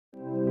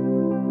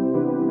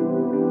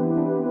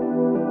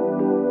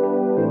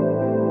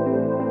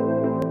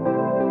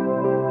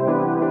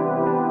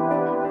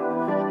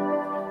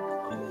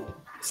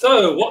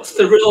So what's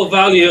the real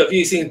value of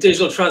using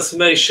digital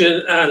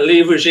transformation and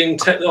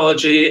leveraging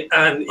technology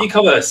and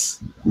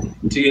e-commerce?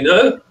 Do you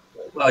know?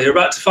 Well, you're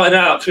about to find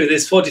out through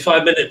this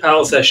 45-minute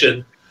panel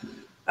session.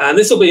 And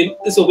this will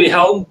be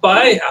held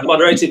by and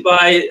moderated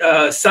by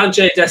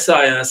Sanjay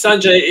Desai.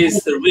 Sanjay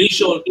is the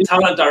Regional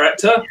Talent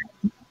Director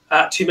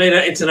at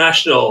Humana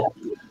International.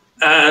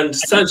 And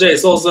Sanjay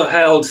has also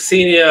held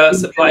senior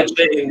supply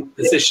chain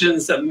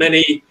positions at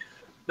many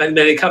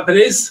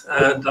companies,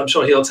 and I'm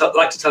sure he'll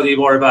like to tell you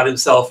more about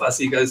himself as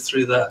he goes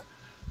through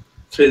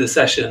the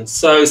session.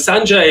 So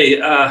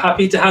Sanjay,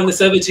 happy to hand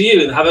this over to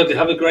you and have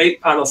a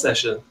great panel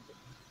session.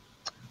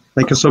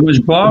 Thank you so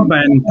much, Bob,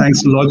 and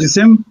thanks to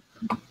Logisim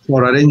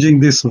for arranging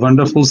this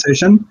wonderful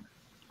session.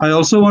 I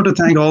also want to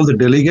thank all the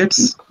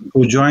delegates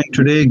who joined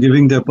today,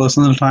 giving their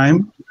personal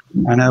time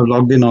and have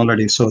logged in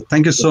already. So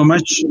thank you so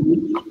much.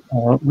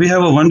 We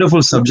have a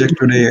wonderful subject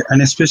today,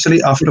 and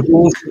especially after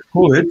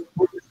post-COVID,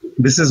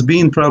 this has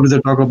been probably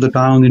the talk of the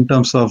town in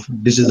terms of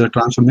digital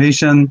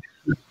transformation,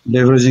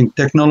 leveraging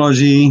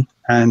technology,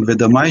 and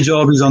whether my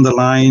job is on the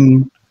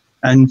line,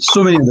 and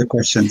so many other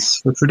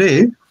questions. So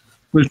today,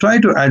 we'll try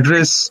to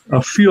address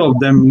a few of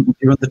them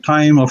given the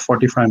time of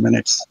 45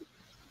 minutes.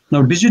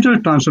 Now, digital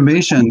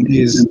transformation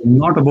is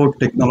not about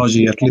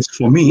technology, at least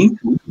for me,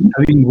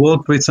 having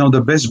worked with some of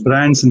the best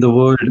brands in the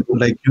world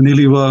like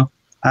Unilever,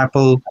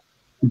 Apple,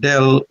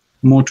 Dell,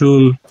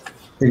 Motul,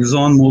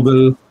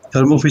 ExxonMobil,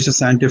 Thermo Fisher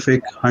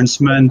Scientific,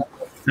 Huntsman,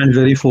 and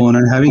Verifone,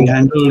 and having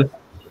handled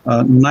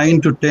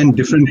 9 to 10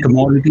 different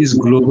commodities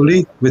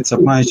globally with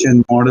supply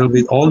chain model,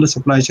 with all the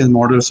supply chain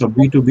models of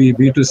B2B,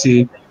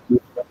 B2C,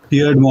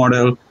 tiered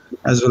model,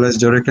 as well as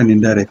direct and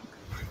indirect.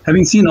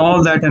 Having seen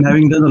all that and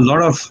having done a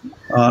lot of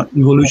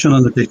evolution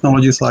on the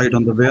technology side,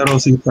 on the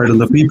warehousing side, on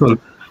the people,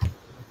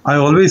 I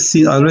always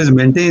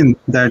maintain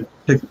that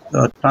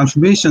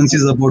transformations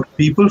is about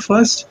people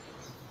first,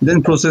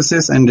 then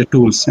processes and the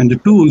tools. And the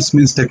tools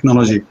means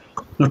technology.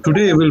 Now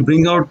today we'll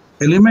bring out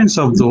elements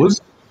of those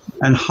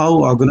and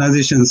how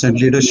organizations and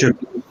leadership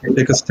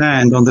take a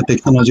stand on the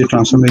technology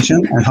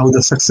transformation and how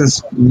the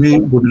success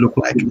would look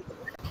like.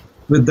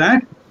 With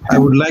that, I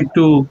would like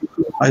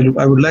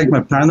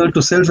my panel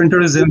to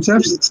self-introduce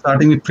themselves,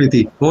 starting with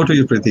Priti. Over to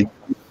you, Priti.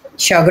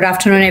 Sure. Good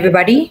afternoon,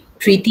 everybody.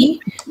 Priti.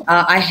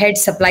 I head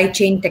supply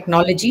chain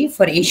technology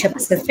for Asia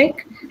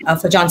Pacific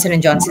for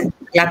Johnson & Johnson.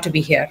 Glad to be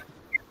here.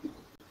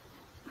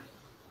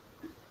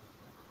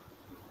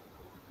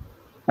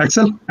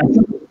 Axel?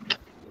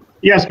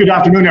 Yes, good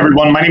afternoon,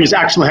 everyone. My name is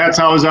Axel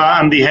Herzhauser.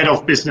 I'm the head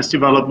of business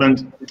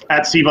development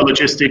at CEVA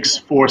Logistics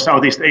for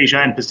Southeast Asia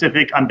and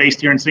Pacific. I'm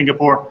based here in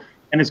Singapore,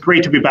 and it's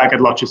great to be back at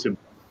Logisim.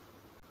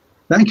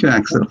 Thank you,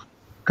 Axel.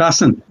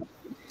 Carsten?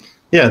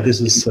 Yeah, this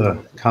is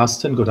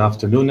Carsten. Good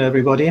afternoon,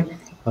 everybody.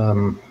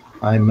 I'm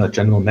a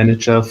general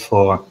manager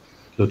for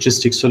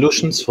logistics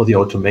solutions for the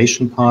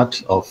automation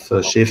part of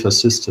SCHAEFER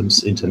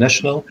Systems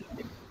International.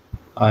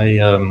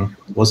 I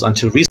was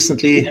until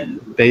recently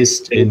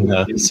based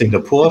in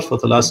Singapore for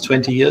the last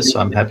 20 years, so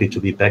I'm happy to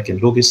be back in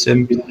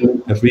Logisim.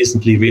 I've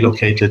recently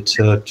relocated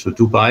to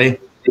Dubai,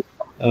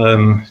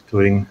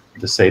 doing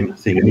the same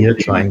thing here,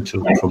 trying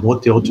to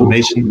promote the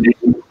automation.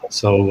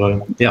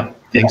 So yeah,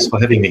 thanks for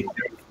having me.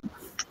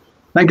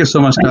 Thank you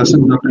so much,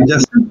 Carsten. Dr.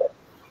 Justin?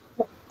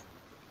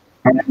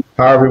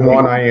 Hi,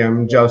 everyone. I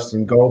am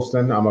Justin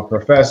Goldston. I'm a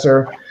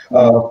professor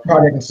of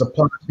project and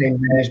supply chain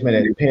management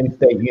at Penn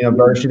State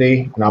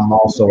University, and I'm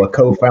also a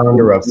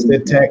co-founder of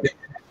SITEC,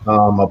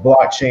 a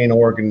blockchain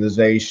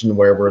organization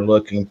where we're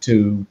looking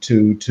to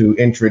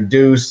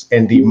introduce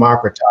and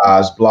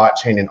democratize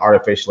blockchain and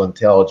artificial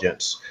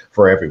intelligence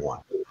for everyone.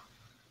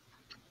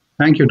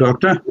 Thank you,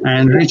 Doctor.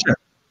 And Richard?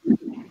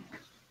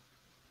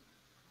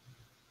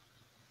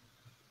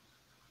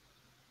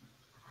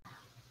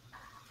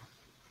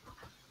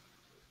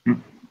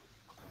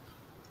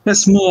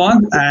 Let's move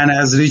on, and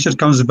as Richard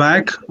comes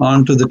back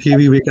onto the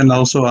TV, we can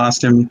also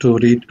ask him to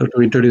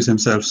introduce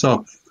himself.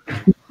 So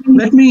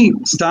let me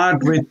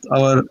start with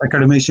our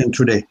academician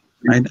today,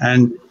 right?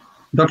 And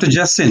Dr.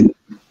 Justin,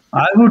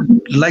 I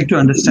would like to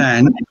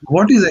understand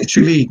what is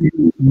actually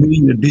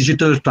mean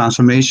digital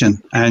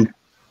transformation, and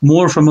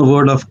more from a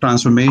word of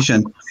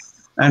transformation,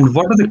 and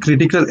what are the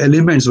critical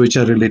elements which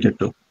are related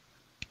to?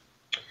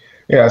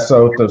 Yeah,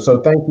 so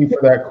thank you for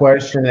that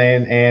question,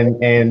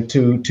 and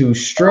to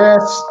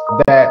stress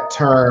that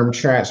term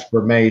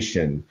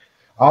transformation,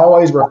 I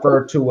always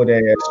refer to it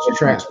as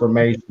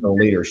transformational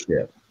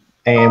leadership.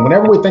 And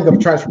whenever we think of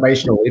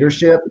transformational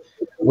leadership,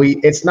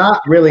 it's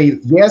not really,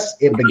 yes,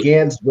 it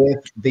begins with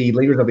the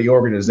leaders of the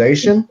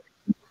organization,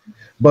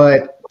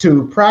 but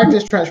to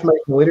practice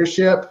transformational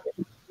leadership,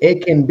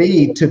 it can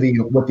be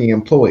with the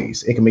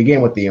employees. It can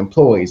begin with the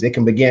employees. It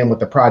can begin with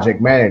the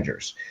project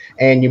managers.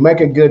 And you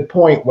make a good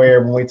point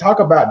where when we talk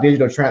about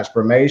digital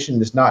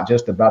transformation, it's not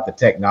just about the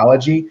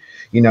technology.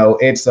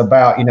 It's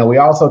about, we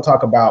also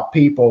talk about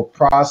people,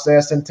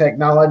 process, and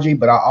technology,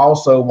 but I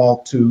also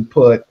want to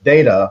put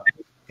data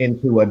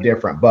into a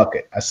different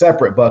bucket, a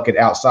separate bucket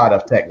outside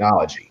of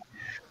technology.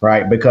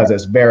 right? Because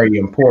it's very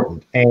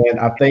important. And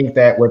I think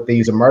that with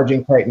these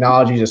emerging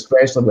technologies,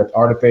 especially with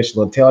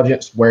artificial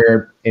intelligence,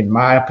 where in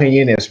my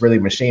opinion, it's really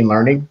machine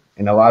learning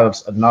in a lot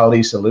of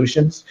these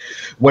solutions,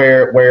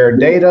 where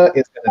data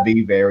is going to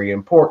be very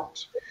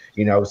important.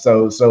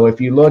 So if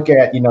you look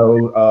at,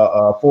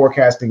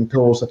 forecasting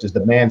tools such as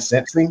demand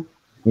sensing,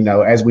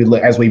 as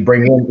we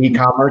bring in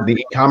the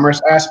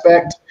e-commerce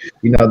aspect,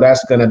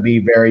 that's going to be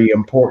very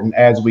important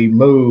as we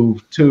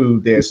move to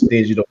this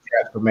digital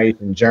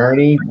transformation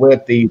journey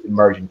with these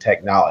emerging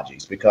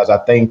technologies, because I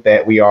think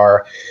that we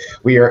are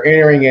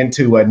entering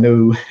into a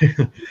new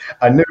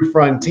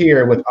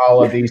frontier with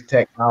all of these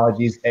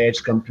technologies,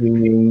 edge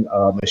computing,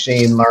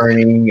 machine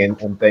learning,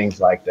 and things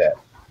like that.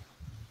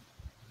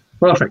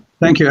 Perfect.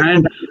 Thank you.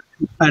 And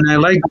I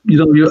like,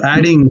 you're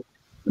adding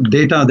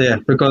data there,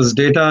 because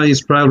data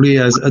is probably,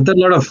 there are a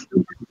lot of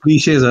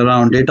cliches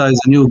around data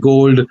is a new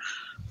gold,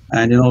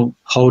 and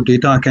how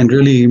data can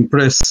really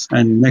impress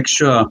and make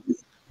sure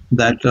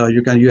that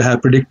you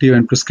have predictive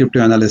and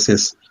prescriptive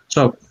analysis.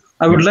 So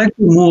I would like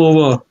to move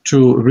over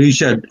to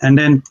Richard, and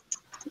then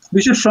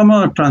Richard, from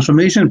a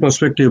transformation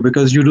perspective,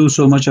 because you do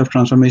so much of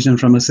transformation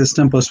from a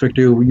system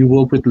perspective, you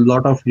work with a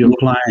lot of your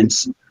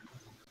clients.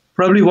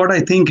 Probably what I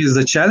think is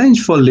the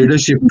challenge for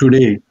leadership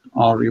today,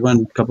 or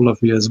even a couple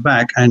of years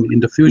back and in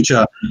the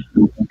future,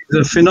 is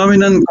a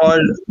phenomenon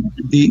called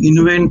the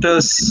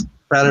inventor's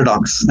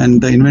paradox.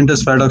 And the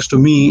inventor's paradox to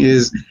me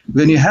is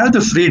when you have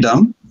the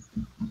freedom,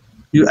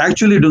 you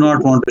actually do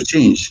not want to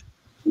change,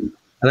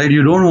 right?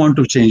 You don't want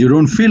to change. You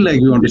don't feel like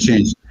you want to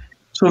change.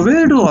 So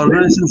where do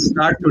organizations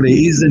start today?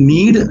 Is the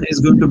need is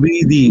going to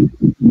be the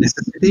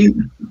necessity,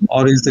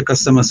 or is the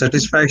customer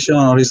satisfaction,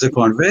 or is the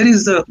con? Where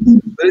is the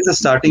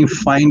starting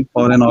point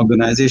for an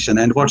organization,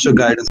 and what's your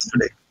guidance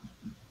today?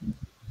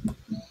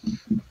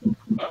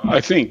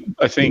 I think.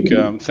 Thank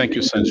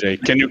you,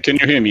 Sanjay. Can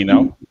you hear me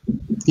now?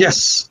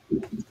 Yes.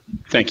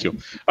 Thank you.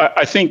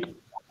 I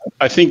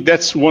think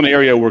that's one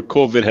area where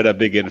COVID had a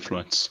big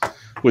influence,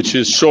 which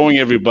is showing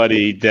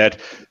everybody that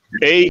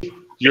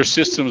your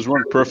systems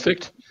weren't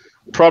perfect,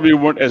 probably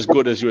weren't as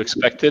good as you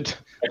expected,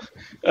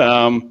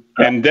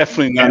 and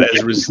definitely not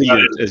as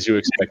resilient as you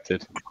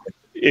expected.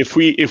 If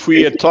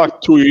we had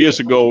talked 2 years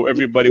ago,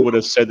 everybody would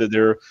have said that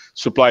their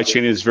supply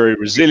chain is very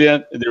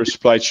resilient, their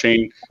supply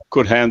chain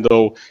could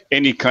handle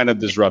any kind of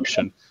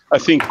disruption. I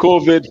think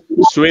COVID,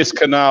 Suez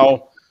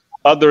Canal,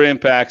 other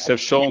impacts have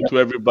shown to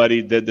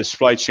everybody that the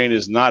supply chain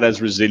is not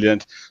as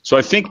resilient. So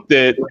I think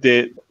that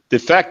the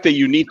fact that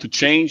you need to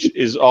change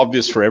is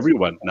obvious for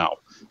everyone now.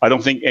 I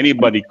don't think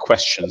anybody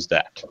questions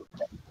that.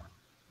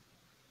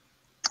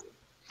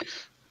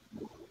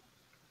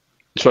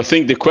 So I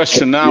think the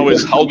question now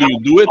is, how do you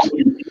do it?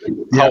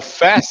 How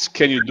fast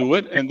can you do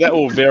it? And that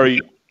will vary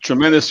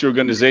tremendously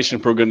organization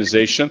per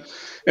organization.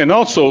 And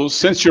also,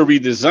 since you're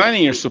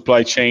redesigning your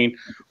supply chain,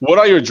 what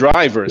are your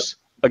drivers?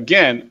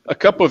 Again, a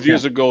couple of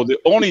years ago, the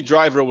only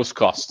driver was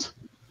cost.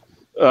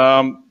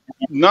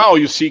 Now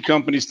you see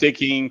companies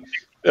taking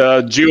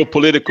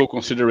geopolitical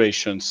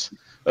considerations,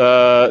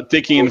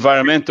 taking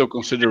environmental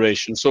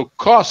considerations. So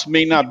cost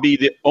may not be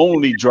the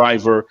only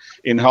driver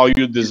in how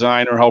you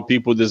design or how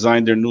people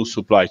design their new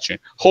supply chain.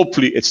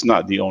 Hopefully, it's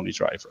not the only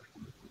driver.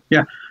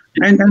 Yeah,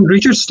 and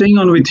Richard, staying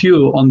on with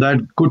you on that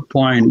good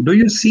point, do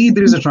you see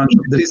there is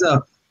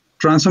a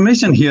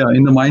transformation here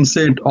in the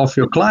mindset of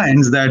your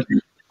clients that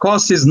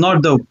cost is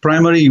not the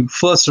primary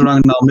first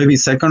rung now, maybe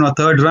second or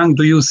third rung?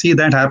 Do you see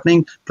that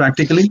happening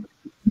practically?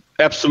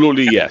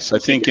 Absolutely, yes. I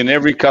think in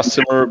every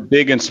customer,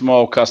 big and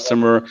small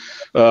customer,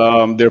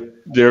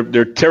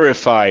 they're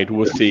terrified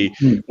with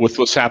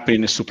what's happening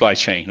in the supply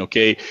chain.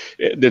 Okay,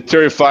 they're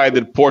terrified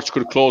that ports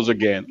could close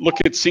again. Look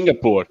at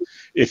Singapore.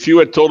 If you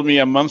had told me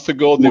a month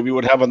ago that we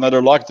would have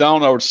another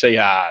lockdown, I would say,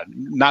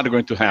 not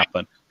going to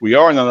happen. We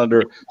are in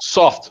another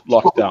soft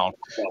lockdown,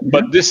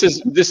 but this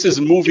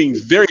is moving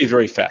very,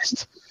 very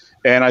fast.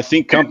 And I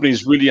think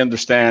companies really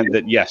understand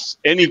that, yes,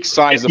 any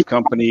size of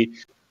company,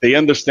 they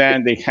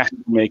understand they have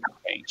to make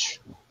a change.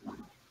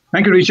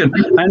 Thank you, Richard.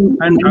 And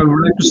I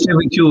would like to stay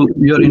with you,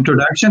 your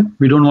introduction.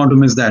 We don't want to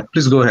miss that.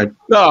 Please go ahead.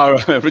 No,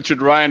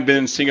 Richard Ryan, been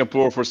in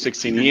Singapore for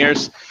 16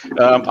 years.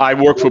 I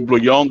work for Blue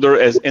Yonder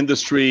as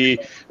industry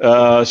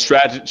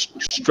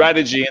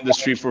strategy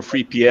industry for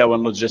 3PL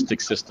and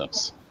logistics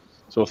systems.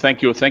 So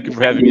thank you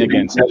for having me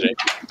again, Sanjay.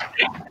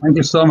 Thank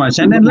you so much.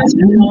 And then let's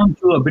move on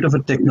to a bit of a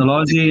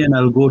technology, and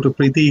I'll go to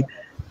Priti.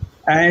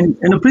 And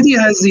Priti,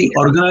 as the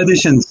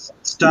organizations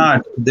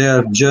start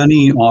their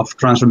journey of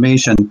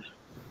transformation,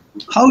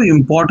 how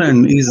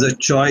important is the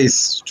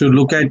choice to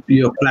look at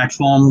your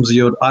platforms,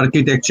 your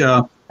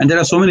architecture? And there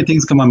are so many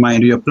things come to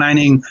mind. Your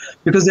planning,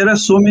 because there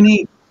is so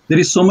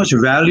much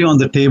value on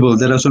the table.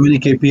 There are so many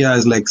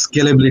KPIs like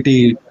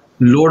scalability,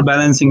 load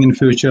balancing in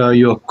future,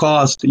 your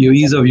cost, your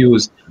ease of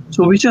use.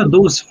 So which are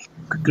those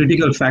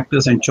critical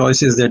factors and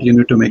choices that you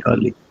need to make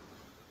early?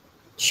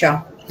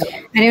 Sure.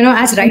 And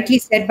as rightly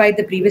said by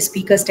the previous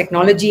speakers,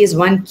 technology is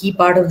one key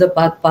part of the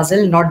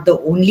puzzle, not the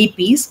only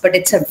piece, but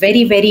it's a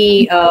very,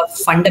 very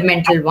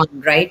fundamental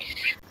one, right?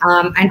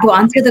 And to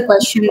answer the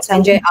question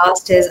Sanjay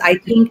asked is, I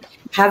think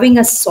having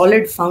a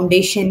solid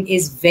foundation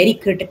is very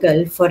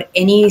critical for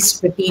any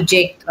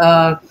strategic,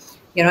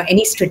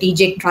 any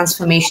strategic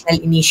transformational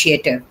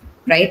initiative,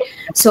 right?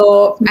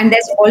 So, and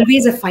there's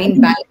always a fine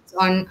balance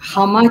on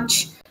how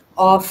much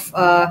of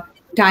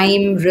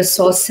time,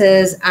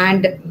 resources,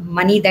 and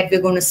money that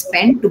we're going to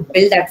spend to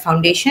build that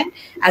foundation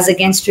as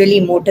against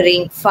really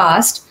motoring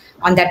fast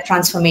on that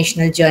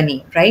transformational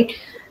journey, right?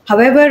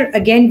 However,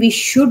 again, we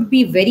should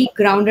be very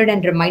grounded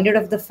and reminded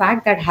of the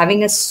fact that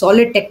having a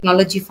solid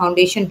technology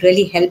foundation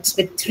really helps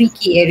with three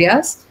key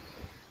areas: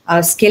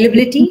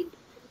 scalability,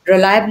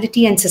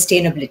 reliability, and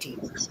sustainability,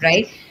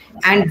 right?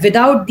 And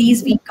without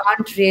these, we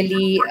can't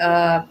really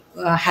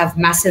have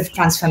massive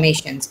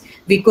transformations.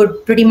 We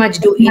could pretty much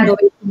do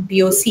innovation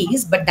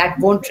POCs, but that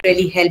won't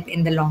really help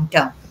in the long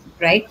term,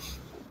 right?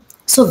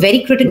 So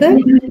very critical.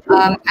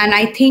 And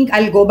I think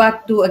I'll go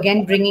back to,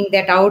 again, bringing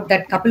that out,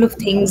 that couple of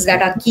things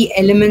that are key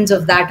elements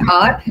of that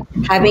are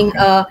having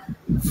a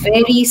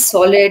very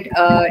solid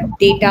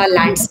data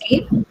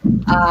landscape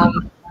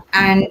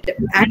and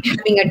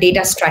having a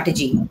data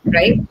strategy,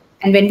 right?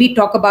 And when we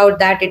talk about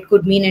that, it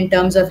could mean in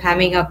terms of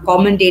having a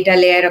common data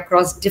layer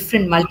across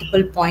different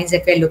multiple points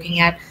that we're looking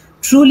at,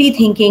 truly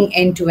thinking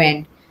end to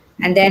end.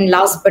 And then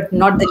last but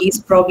not the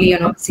least, probably,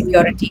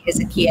 security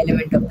is a key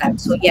element of that.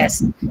 So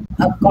yes,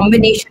 a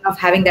combination of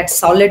having that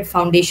solid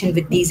foundation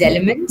with these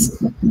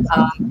elements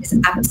is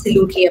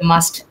absolutely a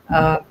must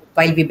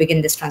while we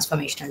begin this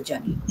transformational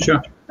journey.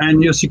 Sure.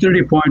 And your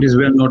security point is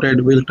well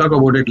noted. We'll talk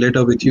about it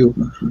later with you,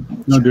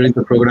 during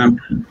the program.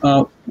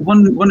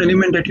 One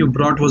element that you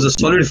brought was a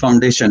solid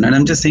foundation. And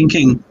I'm just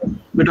thinking,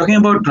 we're talking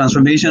about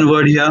transformation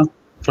word here.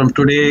 From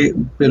today,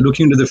 we're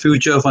looking to the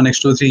future for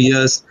next 2-3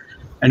 years.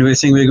 And we're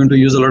saying we're going to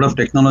use a lot of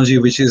technology,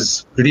 which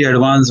is pretty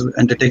advanced,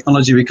 and the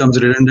technology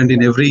becomes redundant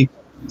in every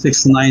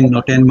 6, 9,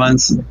 or 10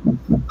 months.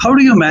 How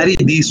do you marry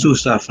these two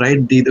stuff,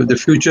 right? The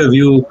future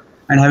view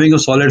and having a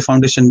solid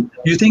foundation.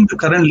 Do you think the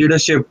current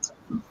leadership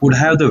would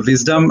have the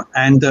wisdom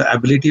and the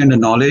ability and the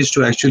knowledge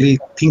to actually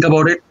think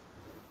about it?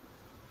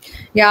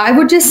 Yeah, I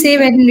would just say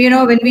when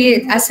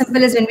we, as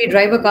simple as when we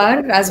drive a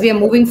car, as we are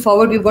moving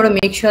forward, we've got to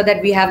make sure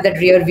that we have that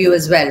rear view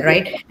as well,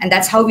 right? And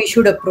that's how we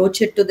should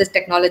approach it to this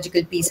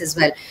technological piece as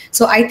well.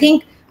 So I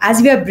think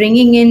as we are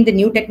bringing in the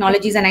new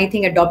technologies, and I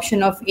think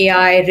adoption of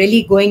AI,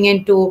 really going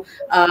into,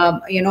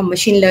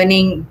 machine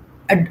learning,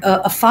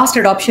 a fast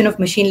adoption of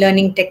machine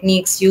learning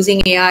techniques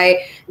using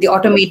AI, the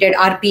automated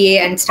RPA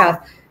and stuff.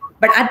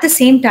 But at the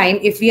same time,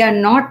 if we are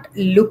not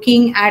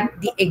looking at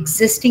the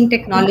existing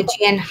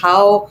technology and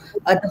how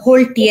the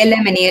whole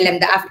TLM and ALM,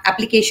 the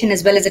application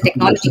as well as the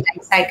technology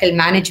lifecycle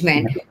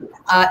management,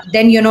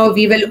 then,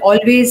 we will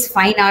always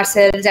find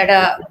ourselves at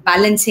a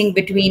balancing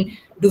between,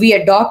 do we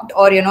adopt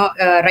or,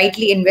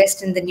 rightly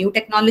invest in the new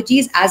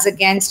technologies as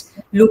against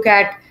look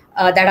at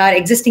that our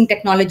existing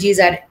technologies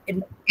are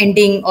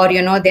ending or,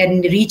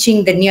 they're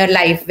reaching the near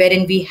life,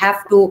 wherein we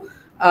have to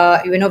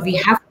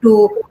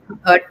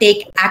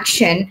take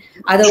action.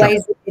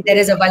 Otherwise, there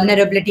is a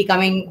vulnerability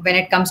coming when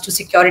it comes to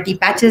security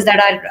patches that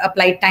are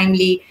applied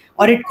timely,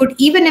 or it could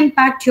even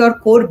impact your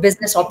core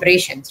business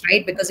operations,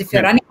 right? Because if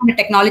you're running on a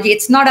technology,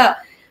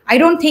 I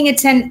don't think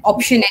it's an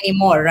option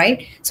anymore,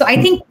 right? So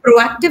I think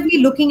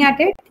proactively looking at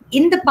it,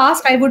 in the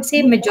past, I would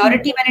say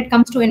majority when it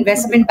comes to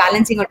investment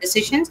balancing or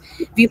decisions,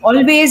 we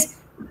always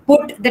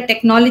put the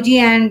technology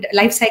and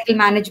lifecycle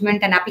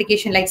management and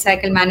application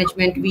lifecycle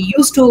management. We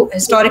used to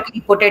historically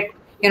put it,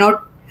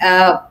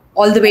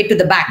 all the way to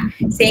the back,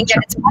 saying that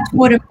it's much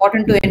more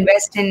important to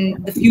invest in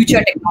the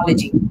future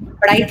technology.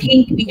 But I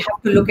think we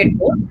have to look at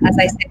both, as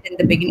I said in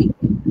the beginning,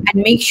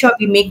 and make sure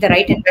we make the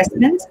right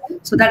investments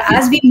so that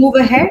as we move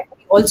ahead,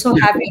 we also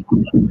have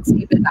a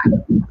stable back.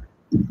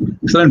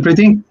 Excellent,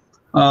 Priti.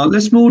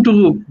 Let's move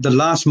to the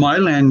last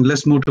mile and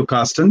let's move to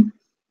Carsten.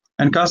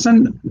 And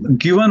Carsten,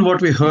 given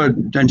what we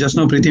heard, and just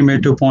now Priti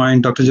made 2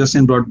 points, Dr.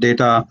 Justin brought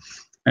data,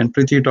 and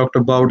Priti talked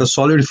about a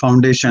solid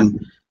foundation,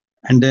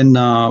 and then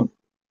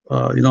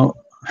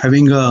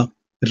having a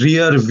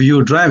rear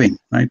view driving,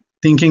 right?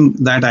 Thinking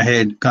that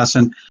ahead,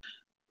 Carsten,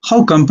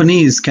 how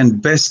companies can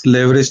best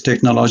leverage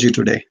technology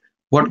today?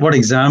 What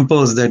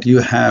examples that you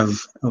have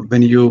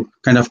when you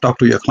kind of talk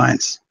to your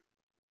clients?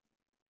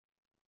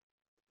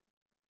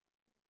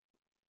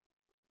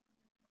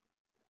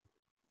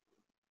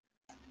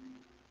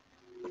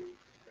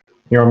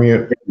 You're on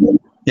mute.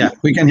 Yeah,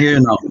 we can hear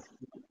you now.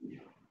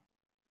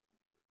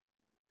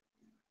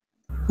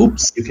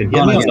 Oops. You can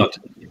hear me or not?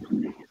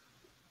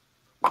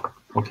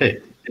 Okay,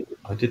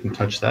 I didn't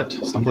touch that.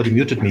 Somebody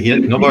muted me here.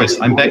 No worries,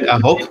 I'm back, I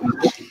hope.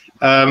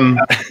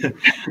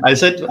 I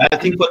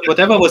think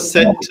whatever was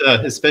said,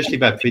 especially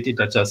by Priti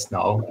just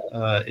now,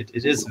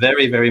 it is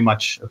very, very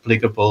much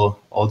applicable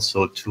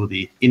also to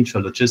the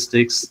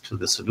intralogistics, to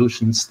the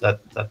solutions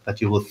that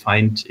you will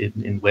find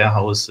in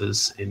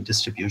warehouses, in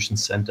distribution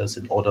centers,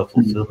 in order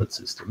fulfillment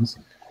systems.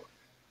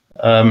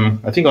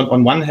 I think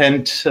on one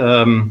hand,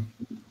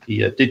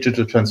 the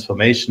digital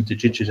transformation, the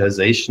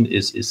digitization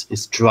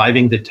is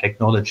driving the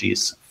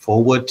technologies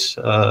forward,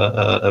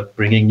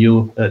 bringing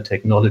new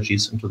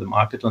technologies into the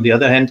market. On the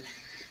other hand,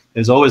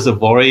 there's always a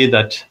worry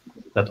that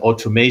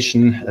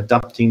automation,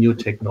 adapting new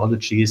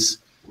technologies,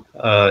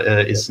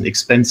 is an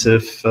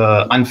expensive,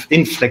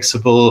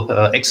 inflexible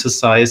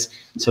exercise.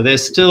 So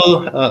there's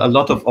still a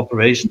lot of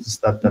operations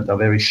that are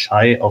very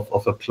shy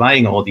of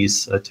applying all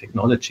these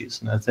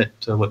technologies. And I think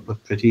what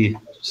Priti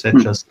said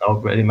just now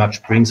very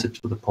much brings it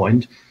to the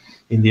point.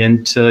 In the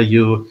end,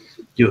 you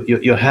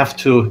have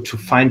to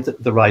find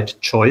the right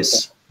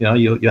choice.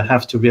 You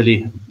have to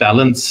really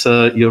balance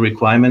your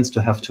requirements,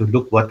 to have to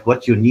look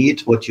what you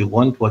need, what you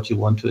want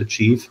to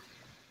achieve,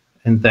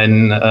 and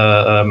then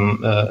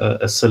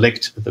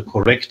select the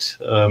correct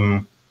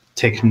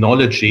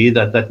technology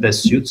that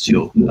best suits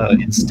you,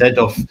 instead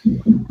of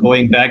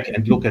going back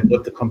and look at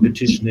what the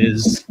competition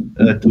is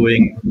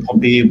doing,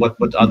 copy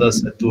what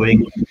others are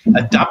doing,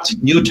 adapt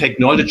new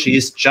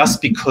technologies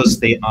just because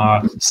they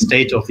are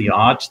state of the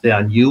art, they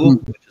are new,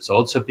 which is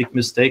also a big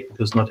mistake,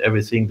 because not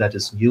everything that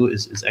is new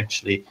is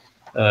actually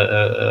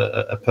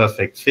a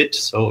perfect fit.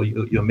 So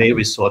you may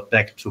resort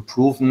back to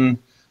proven,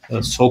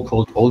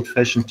 so-called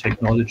old-fashioned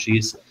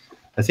technologies.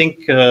 I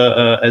think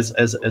as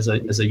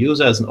a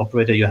user, as an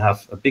operator, you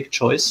have a big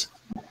choice.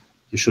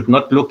 You should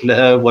not look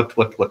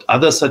what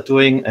others are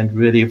doing, and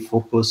really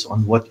focus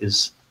on what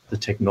is the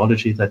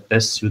technology that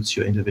best suits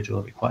your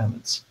individual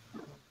requirements.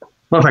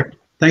 Perfect.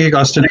 Thank you,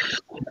 Carsten.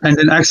 And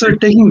then Axel,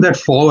 taking that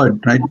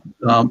forward, right?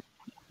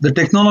 The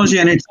technology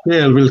and its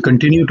scale will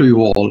continue to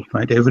evolve,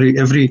 right?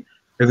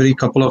 Every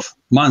couple of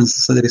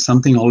months, so there is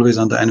something always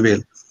on the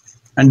anvil.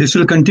 And this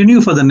will continue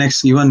for the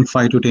next even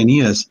 5 to 10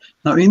 years.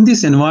 Now, in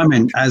this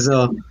environment, as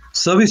a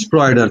service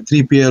provider,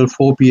 3PL,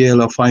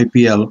 4PL, or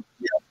 5PL,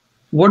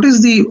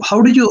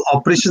 how do you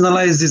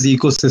operationalize this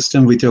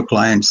ecosystem with your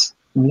clients?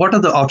 What are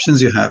the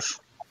options you have?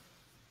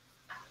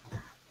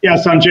 Yeah,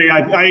 Sanjay,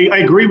 I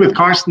agree with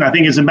Carsten. I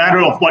think it's a matter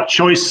of what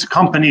choice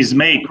companies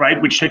make,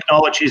 right? Which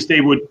technologies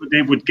they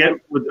would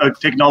get, with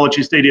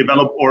technologies they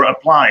develop or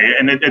apply.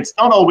 And it's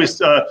not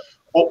always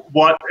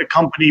what a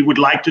company would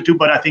like to do,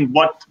 but I think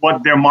what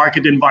their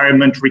market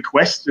environment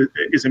requests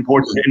is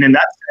important. And in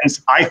that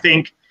sense, I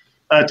think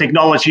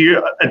technology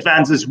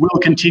advances will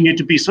continue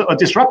to be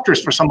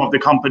disruptors for some of the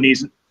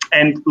companies,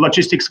 and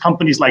logistics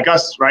companies like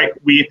us, right?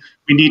 We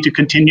need to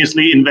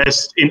continuously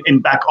invest in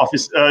back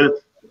office,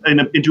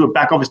 into a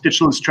back office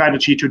digital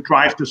strategy to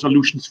drive the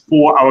solutions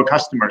for our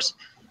customers.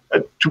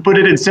 To put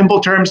it in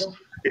simple terms,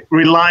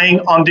 relying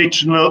on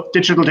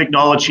digital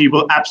technology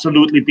will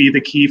absolutely be the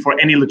key for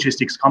any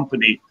logistics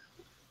company.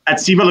 At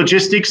CEVA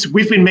Logistics,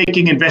 we've been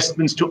making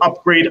investments to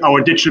upgrade our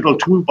digital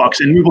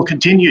toolbox, and we will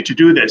continue to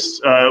do this.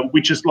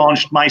 We just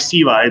launched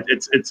MyCEVA.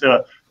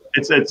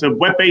 It's a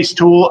web-based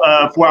tool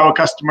for our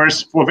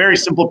customers for very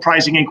simple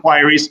pricing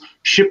inquiries.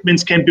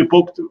 Shipments can be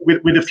booked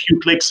with a few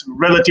clicks,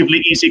 relatively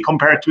easy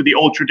compared to the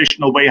old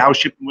traditional way how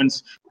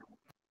shipments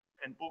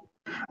can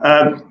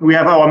book. We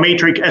have our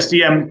Matrix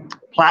SDM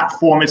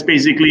platform. It's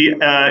basically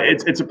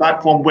it's a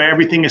platform where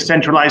everything is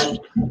centralized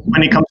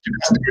when it comes to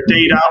customer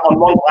data on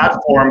one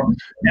platform,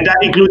 and that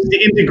includes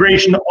the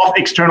integration of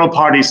external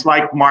parties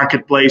like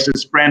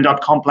marketplaces,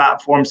 brand.com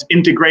platforms,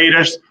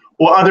 integrators,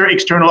 or other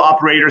external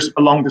operators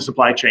along the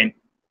supply chain.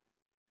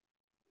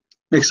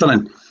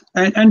 Excellent.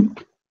 And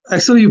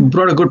actually, you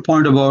brought a good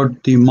point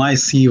about the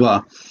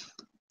MyCEVA.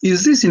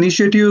 Is this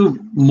initiative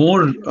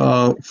more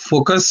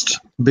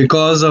focused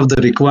because of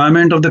the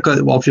requirement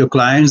of your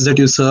clients that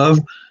you serve,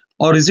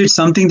 or is it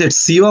something that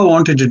CEVA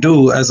wanted to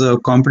do as a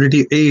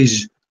competitive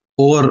edge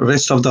over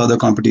rest of the other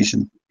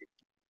competition?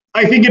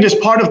 I think it is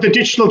part of the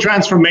digital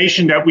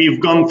transformation that we've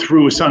gone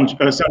through,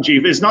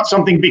 Sanjeev. It's not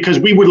something because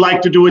we would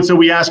like to do it, so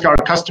we ask our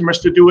customers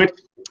to do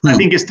it. I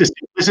think it's the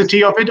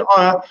simplicity of it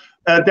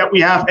that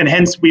we have, and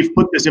hence we've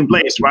put this in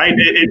place, right?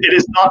 It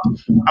is not,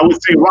 I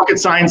would say, rocket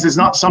science is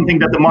not something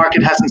that the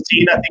market hasn't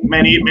seen. I think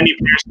many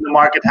players in the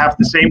market have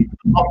the same.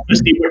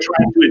 Obviously, we're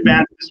trying to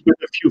advance this with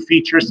a few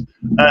features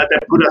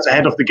that put us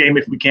ahead of the game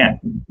if we can.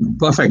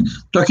 Perfect.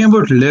 Talking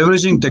about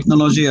leveraging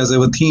technology as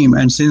our theme,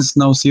 and since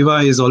now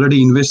CEVA is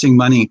already investing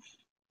money,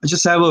 I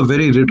just have a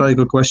very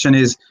rhetorical question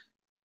is,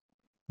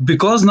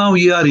 because now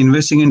you are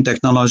investing in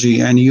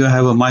technology and you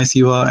have a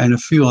MyCEVA and a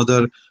few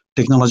other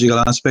technological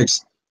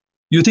aspects,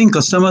 you think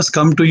customers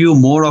come to you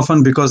more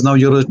often because now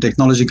you're a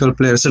technological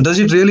player? So does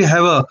it really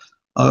have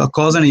a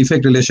cause and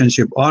effect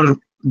relationship, or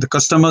the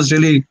customers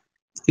really,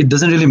 it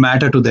doesn't really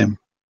matter to them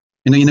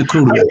in a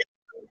crude way?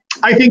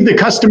 I think the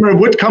customer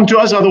would come to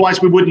us,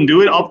 otherwise we wouldn't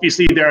do it.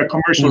 Obviously, there are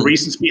commercial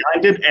reasons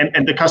behind it,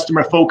 and the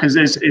customer focus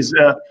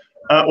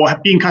or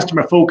being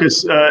customer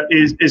focused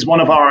is one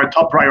of our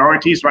top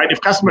priorities, right? If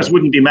customers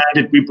wouldn't demand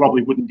it, we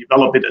probably wouldn't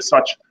develop it as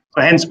such. So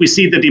hence, we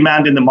see the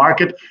demand in the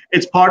market.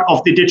 It's part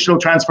of the digital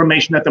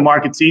transformation that the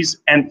market sees,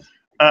 and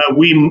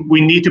we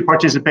need to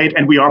participate,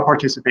 and we are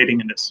participating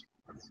in this.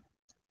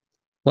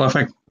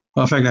 Perfect,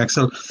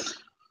 Axel.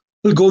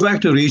 We'll go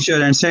back to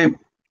Richard and say,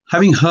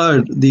 having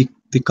heard the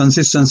the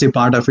consistency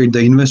part of it, the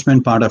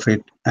investment part of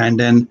it, and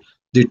then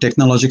the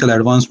technological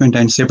advancement,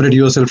 and separate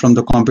yourself from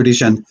the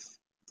competition.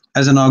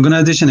 As an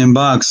organization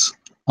embarks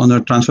on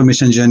a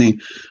transformation journey,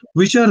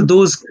 which are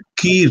those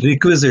key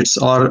requisites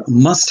or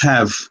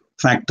must-have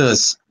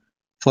factors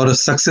for a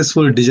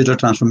successful digital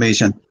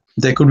transformation?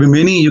 There could be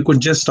many. You could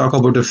just talk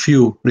about a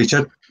few,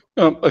 Richard.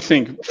 I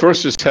think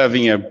first is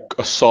having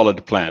a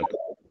solid plan,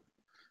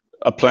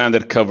 a plan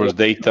that covers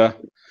data,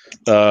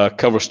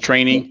 covers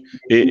training.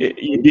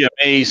 You'd be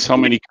amazed how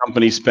many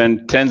companies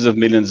spend tens of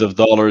millions of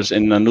dollars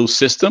in a new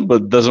system,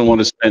 but doesn't want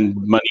to spend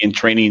money in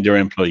training their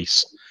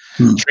employees.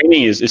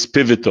 Training is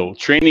pivotal.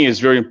 Training is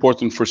very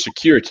important for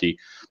security.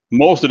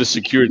 Most of the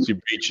security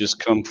breaches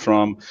come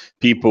from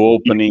people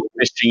opening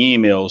phishing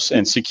emails,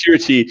 and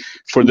security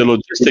for the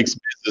logistics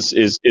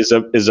business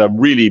is a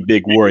really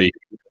big worry,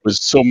 with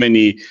so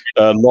many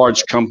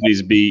large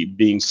companies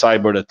being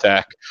cyber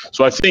attacked.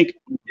 So I think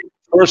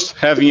first,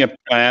 having a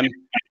plan.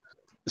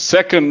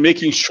 Second,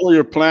 making sure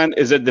your plan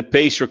is at the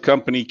pace your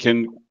company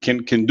can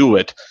do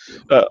it.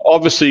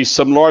 Obviously,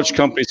 some large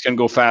companies can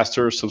go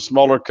faster. Some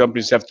smaller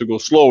companies have to go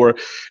slower.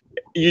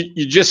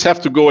 You just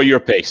have to go at your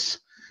pace.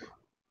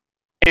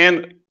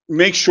 And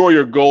make sure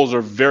your goals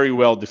are very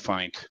well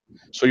defined,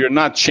 so you're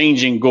not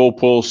changing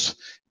goalposts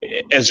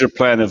as your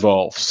plan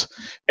evolves.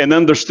 And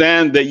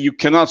understand that you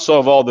cannot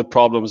solve all the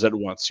problems at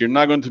once. You're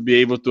not going to be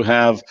able to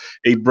have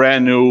a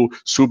brand new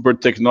super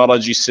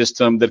technology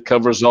system that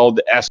covers all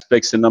the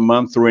aspects in a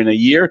month or in a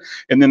year.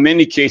 And in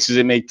many cases,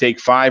 it may take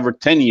 5 or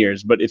 10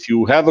 years. But if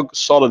you have a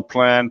solid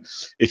plan,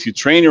 if you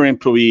train your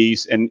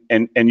employees, and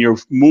you're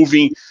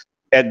moving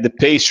at the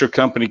pace your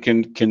company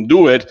can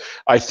do it,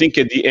 I think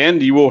at the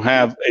end you will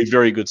have a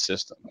very good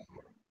system.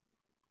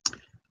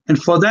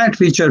 And for that,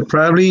 Richard,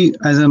 probably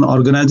as an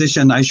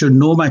organization, I should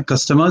know my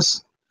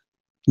customers,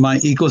 my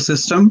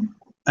ecosystem,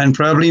 and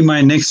probably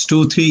my next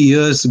 2-3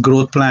 years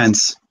growth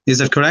plans. Is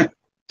that correct?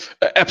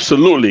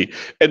 Absolutely.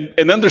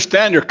 And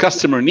understand your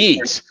customer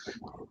needs.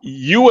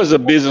 You as a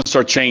business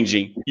are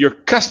changing. Your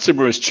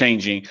customer is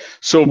changing.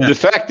 So the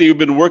fact that you've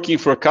been working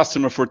for a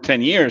customer for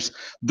 10 years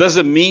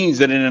doesn't mean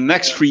that in the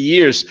next 3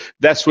 years,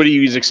 that's what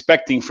he is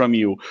expecting from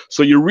you.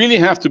 So you really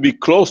have to be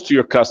close to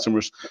your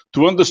customers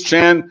to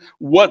understand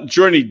what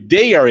journey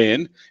they are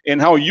in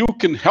and how you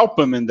can help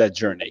them in that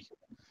journey.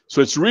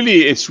 So it's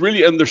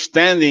really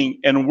understanding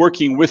and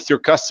working with your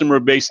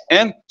customer base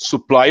and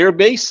supplier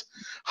base,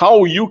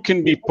 how you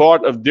can be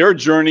part of their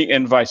journey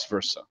and vice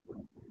versa.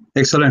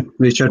 Excellent,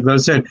 Richard. Well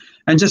said.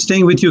 And just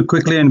staying with you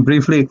quickly and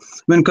briefly,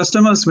 when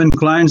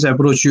clients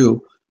approach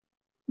you,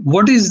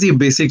 what is the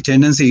basic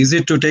tendency? Is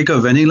it to take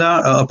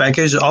a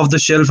package off the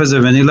shelf as a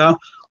vanilla,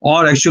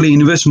 or actually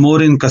invest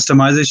more in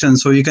customization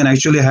so you can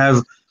actually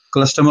have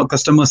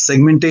customer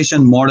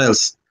segmentation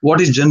models?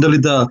 What is generally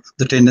the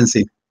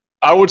tendency?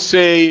 I would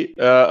say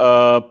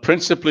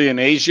principally in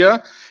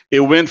Asia,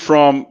 it went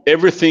from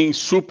everything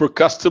super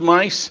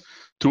customized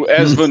to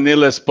as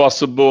vanilla as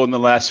possible in the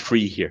last 3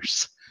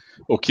 years.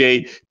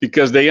 Okay,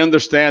 because they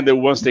understand that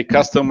once they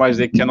customize,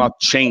 they cannot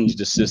change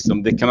the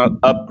system. They cannot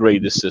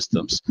upgrade the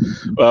systems.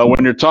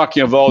 When you're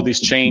talking of all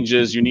these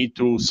changes, you need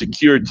to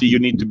security. You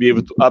need to be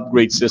able to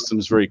upgrade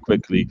systems very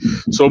quickly.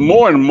 So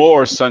more and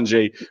more,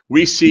 Sanjay,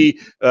 we see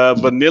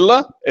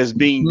vanilla as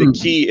being the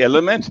key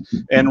element,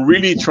 and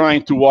really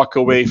trying to walk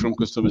away from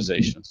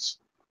customizations.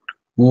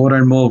 More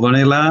and more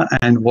vanilla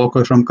and walk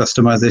away from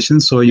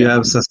customization, so you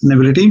have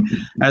sustainability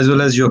as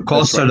well as your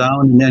costs are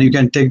down, and then you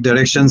can take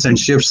directions and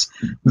shifts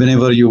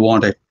whenever you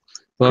want it.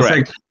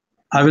 Perfect. Correct.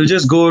 I will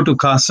just go to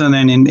Carsten,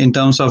 and in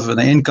terms of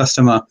the end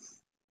customer,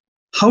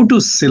 how to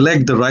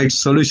select the right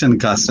solution,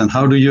 Carsten?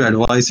 How do you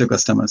advise your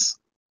customers?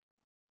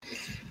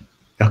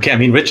 Okay, I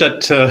mean,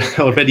 Richard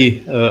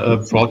already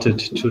brought it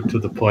to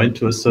the point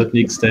to a certain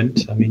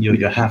extent. I mean,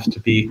 you have to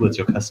be with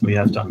your customer, you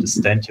have to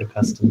understand your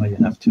customer, you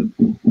have to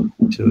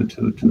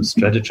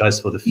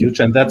strategize for the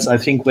future. And that's, I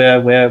think,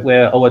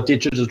 where our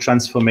digital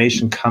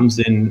transformation comes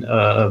in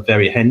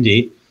very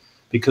handy,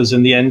 because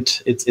in the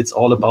end, it's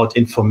all about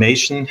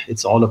information.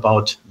 It's all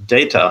about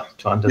data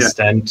to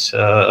understand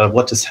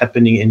what is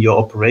happening in your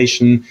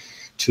operation,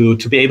 to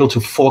be able to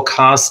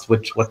forecast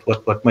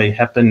what may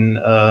happen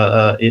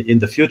in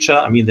the future.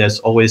 I mean, there's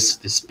always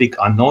this big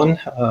unknown.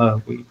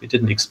 We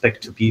didn't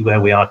expect to be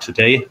where we are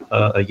today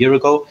a year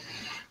ago.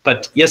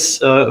 But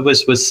yes,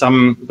 with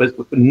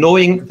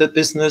knowing the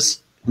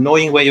business,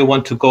 knowing where you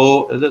want to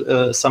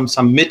go,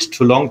 some mid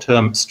to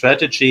long-term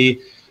strategy,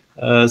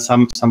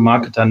 some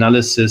market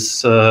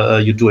analysis,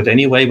 you do it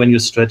anyway when you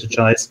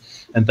strategize,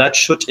 and that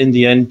should in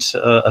the end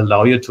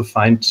allow you to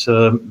find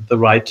the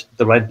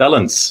right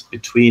balance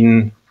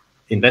between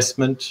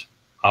investment,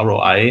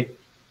 ROI,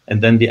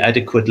 and then the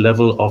adequate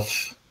level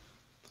of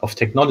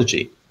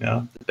technology.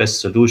 Yeah, the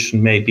best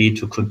solution may be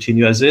to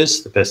continue as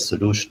is. The best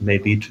solution may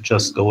be to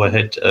just go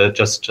ahead,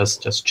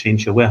 just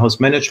change your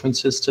warehouse management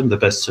system. The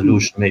best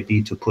solution may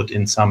be to put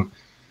in some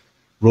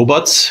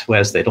robots,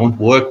 whereas they don't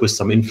work with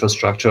some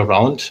infrastructure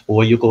around,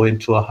 or you go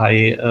into a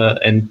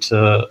high-end,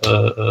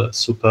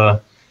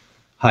 super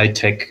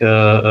high-tech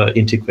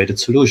integrated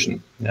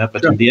solution. Yeah,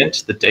 but in the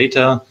end, the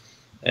data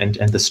and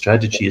the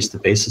strategy is the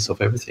basis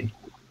of everything.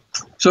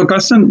 So,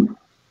 Carsten,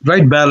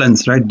 right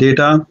balance, right?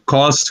 Data,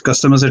 cost,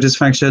 customer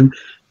satisfaction,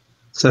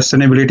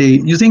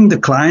 sustainability. You think the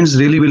clients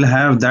really will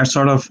have that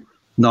sort of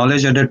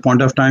knowledge at that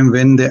point of time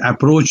when they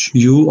approach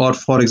you or,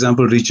 for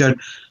example, Richard?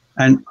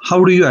 And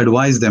how do you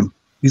advise them?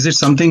 Is it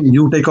something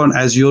you take on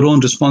as your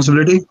own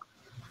responsibility?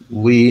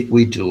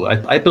 We do.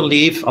 I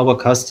believe our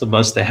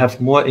customers, they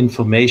have more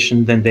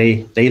information than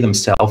they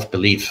themselves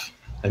believe.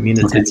 I mean,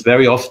 it's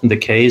very often the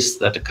case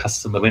that a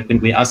customer,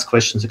 when we ask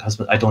questions, the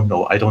customer, I don't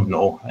know.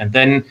 And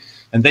then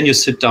you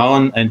sit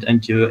down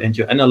and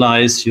you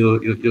analyze,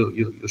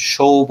 you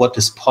show what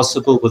is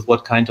possible with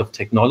what kind of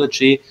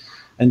technology.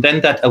 And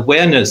then that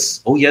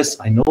awareness, oh yes,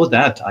 I know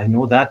that.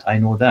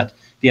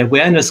 The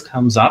awareness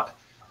comes up.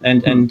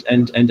 And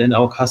then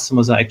our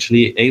customers are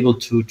actually able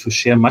to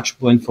share much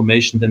more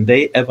information than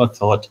they ever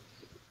thought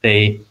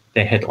they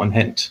had on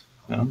hand.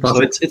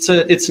 So it's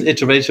an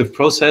iterative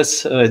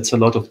process. It's a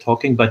lot of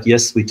talking, but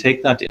yes, we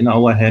take that in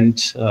our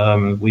hand.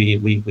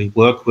 We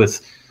work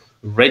with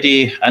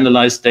ready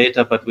analyzed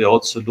data, but we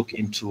also look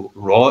into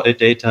raw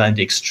data and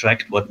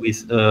extract what we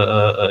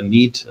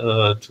need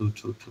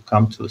to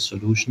come to a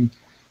solution.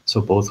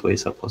 So both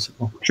ways are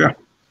possible. Sure.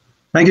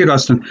 Thank you,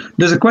 Carsten.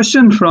 There's a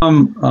question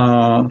from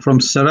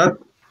Sarat.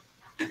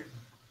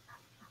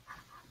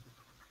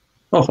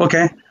 Oh,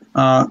 okay.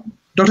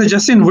 Dr.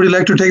 Justin, would you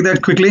like to take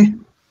that quickly?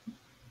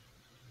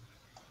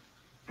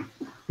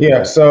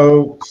 Yeah.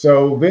 So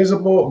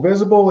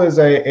Visible is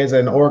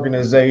an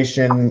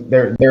organization.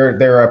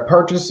 They're a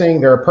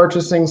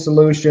purchasing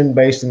solution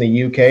based in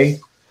the UK.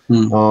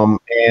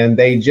 And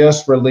they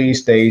just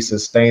released a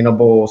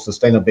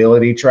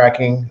sustainability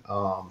tracking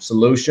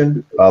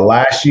solution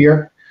last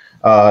year.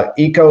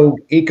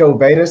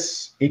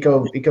 EcoVadis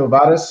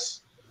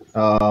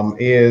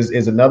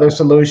is another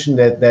solution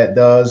that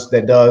does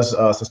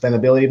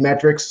sustainability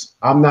metrics.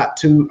 I'm not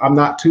too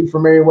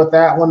familiar with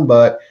that one,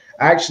 but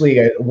actually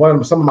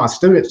some of my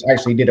students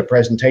actually did a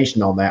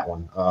presentation on that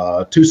one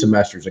 2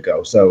 semesters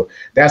ago. So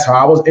that's how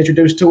I was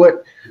introduced to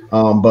it.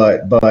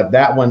 But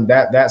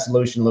that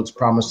solution looks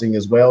promising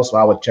as well. So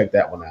I would check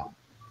that one out.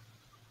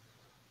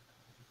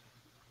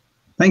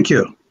 Thank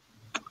you.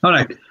 All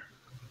right.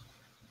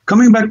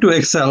 Coming back to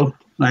Excel,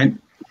 right?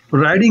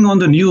 Riding on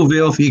the new way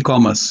of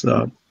e-commerce.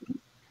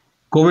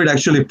 COVID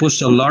actually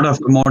pushed a lot of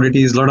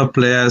commodities, a lot of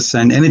players,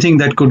 and anything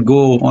that could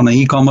go on an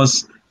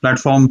e-commerce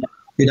platform,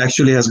 it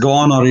actually has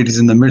gone or it is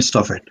in the midst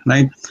of it,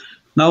 right?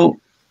 Now,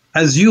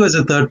 as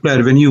a third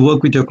player, when you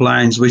work with your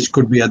clients, which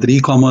could be either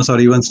e-commerce or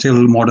even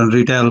still modern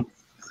retail,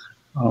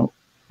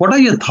 what are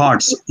your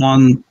thoughts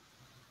on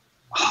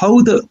how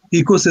the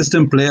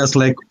ecosystem players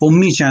like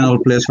omni-channel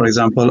players, for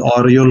example,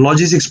 or your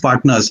logistics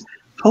partners,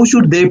 how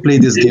should they play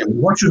this game?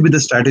 What should be the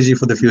strategy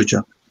for the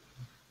future?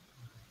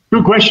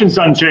 Good question,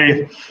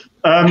 Sanjay.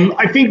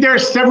 I think there are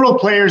several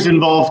players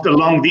involved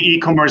along the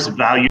e-commerce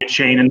value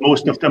chain, and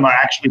most of them are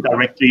actually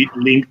directly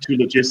linked to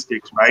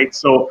logistics, right?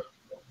 So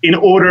in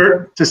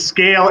order to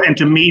scale and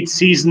to meet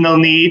seasonal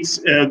needs,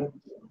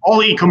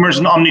 all e-commerce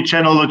and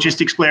omni-channel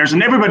logistics players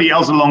and everybody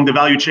else along the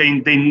value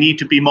chain, they need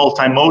to be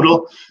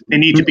multimodal. They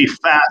need to be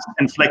fast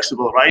and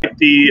flexible, right?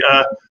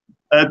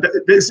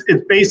 This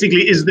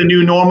basically is the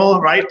new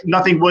normal, right?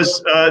 Nothing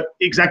was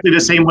exactly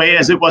the same way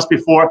as it was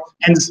before.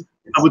 Hence,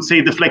 I would say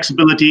the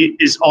flexibility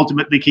is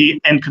ultimately key,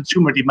 and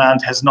consumer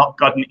demand has not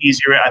gotten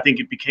easier. I think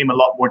it became a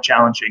lot more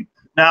challenging.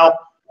 Now,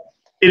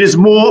 it is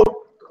more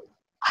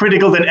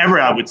critical than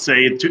ever, I would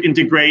say, to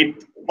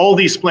integrate all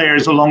these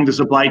players along the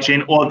supply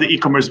chain or the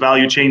e-commerce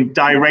value chain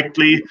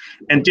directly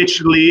and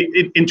digitally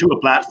into a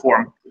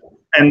platform.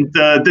 And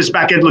this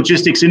back-end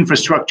logistics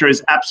infrastructure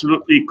is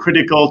absolutely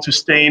critical to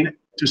sustain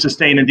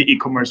in the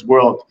e-commerce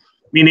world,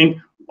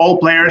 meaning all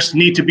players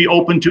need to be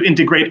open to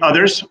integrate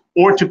others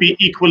or to be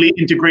equally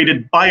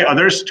integrated by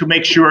others to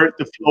make sure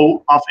the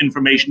flow of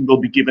information will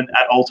be given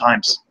at all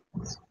times.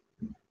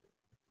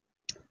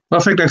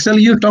 Perfect. Axel,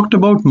 you talked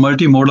about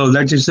multimodal.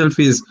 That itself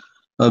is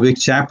a big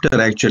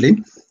chapter,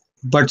 actually.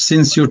 But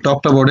since you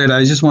talked about it,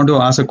 I just want to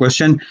ask a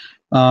question.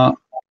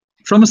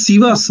 From a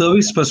CEVA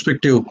service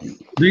perspective,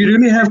 do you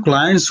really have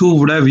clients who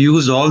would have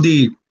used all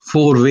the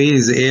 4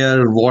 ways,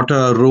 air,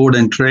 water, road,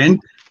 and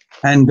train?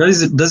 And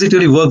does it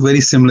really work very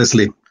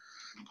seamlessly?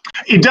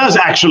 It does,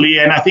 actually.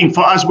 And I think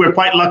for us, we're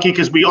quite lucky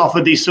because we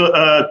offer these,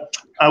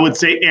 I would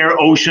say, air,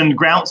 ocean,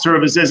 ground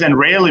services, and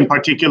rail in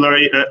particular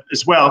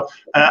as well,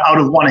 out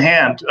of one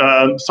hand,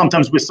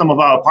 sometimes with some of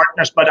our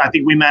partners, but I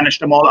think we manage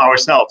them all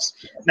ourselves.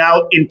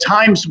 Now, in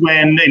times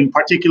when, in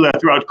particular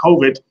throughout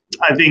COVID,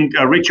 I think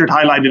Richard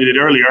highlighted it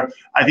earlier,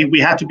 I think we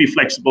had to be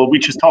flexible. We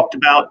just talked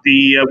about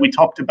the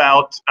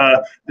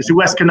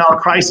Suez Canal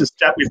crisis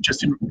that we've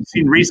just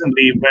seen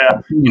recently,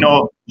 where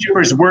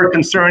shippers were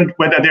concerned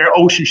whether their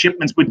ocean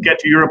shipments would get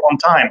to Europe on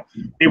time.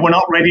 They were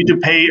not ready to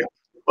pay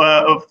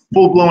a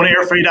full-blown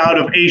air freight out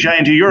of Asia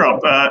into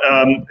Europe.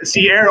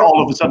 Sea air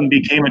all of a sudden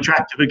became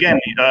attractive again,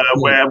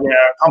 where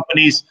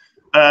companies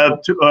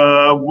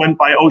went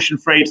by ocean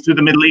freight to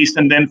the Middle East,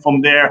 and then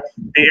from there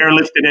they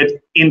airlifted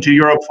it into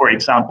Europe, for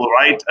example,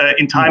 right?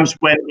 In times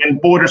when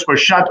borders were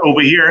shut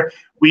over here,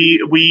 we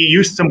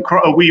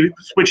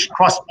switched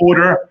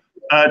cross-border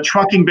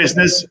trucking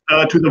business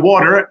to the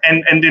water,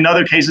 and in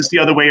other cases the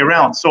other way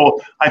around. So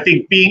I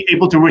think being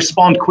able to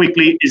respond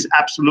quickly is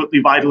absolutely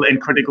vital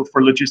and critical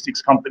for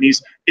logistics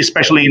companies,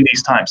 especially in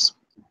these times.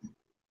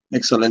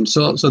 Excellent.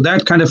 So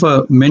that kind of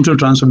a mental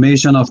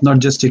transformation of not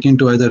just sticking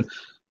to either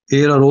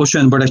air or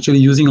ocean, but actually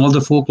using all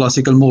the 4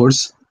 classical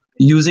modes,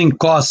 using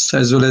costs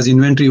as well as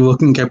inventory,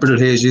 working capital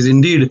hedge is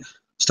indeed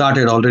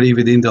started already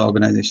within the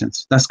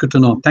organizations. That's good to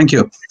know. Thank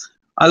you.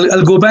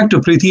 I'll go back to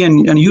Priti,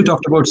 and you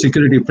talked about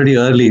security pretty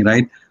early,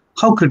 right?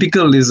 How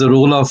critical is the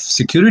role of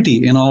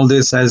security in all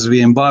this as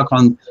we embark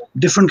on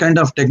different kind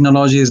of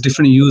technologies,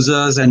 different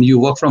users, and you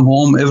work from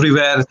home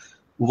everywhere,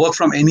 work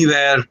from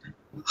anywhere?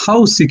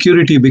 How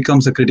security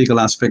becomes a critical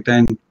aspect,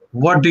 and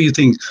what do you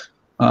think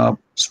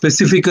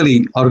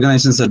specifically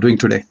organizations are doing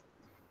today?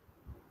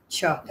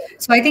 Sure.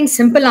 So I think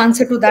simple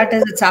answer to that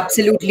is it's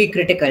absolutely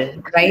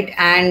critical, right?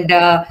 And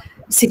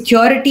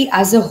security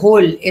as a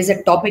whole is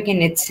a topic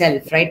in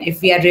itself, right?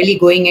 If we are really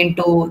going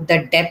into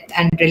the depth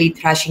and really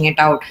thrashing it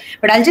out.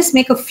 But I'll just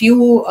make a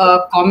few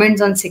comments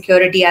on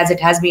security as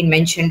it has been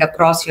mentioned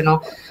across,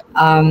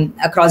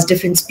 across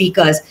different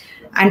speakers.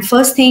 And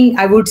first thing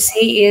I would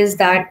say is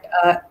that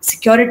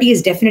security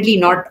is definitely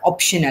not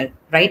optional,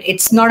 right?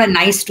 It's not a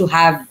nice to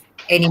have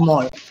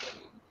anymore.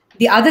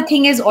 The other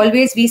thing is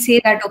always we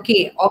say that,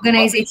 okay,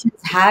 organizations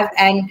have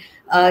an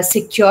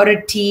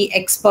security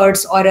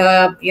experts or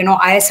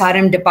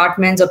ISRM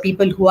departments or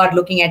people who are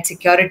looking at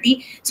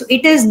security. So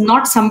it is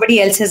not somebody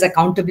else's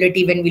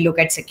accountability when we look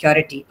at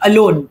security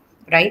alone,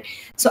 right?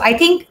 So I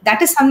think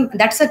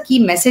that's a key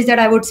message that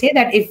I would say,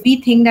 that if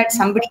we think that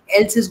somebody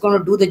else is going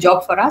to do the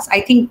job for us, I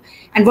think,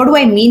 and what do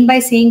I mean by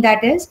saying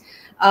that is,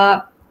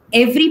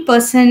 every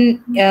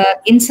person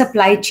in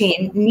supply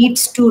chain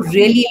needs to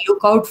really look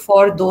out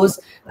for those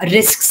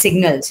risk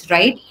signals,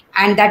 right?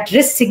 And that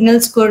risk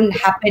signals couldn't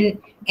happen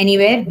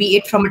anywhere, be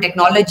it from a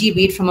technology,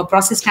 be it from a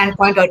process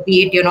standpoint, or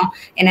be it,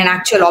 in an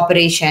actual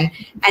operation.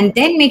 And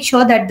then make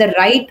sure that the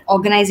right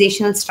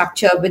organizational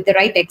structure with the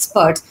right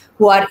experts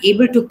who are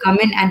able to come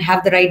in and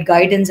have the right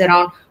guidance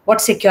around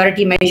what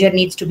security measure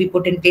needs to be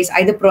put in place,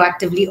 either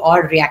proactively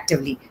or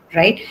reactively,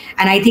 right?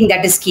 And I think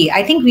that is key.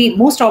 I think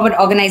most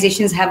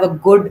organizations have a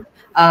good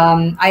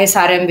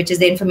ISRM, which is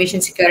the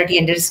information security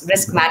and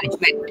risk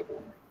management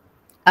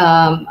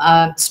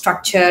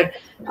structure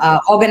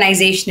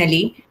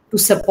organizationally to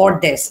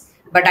support this.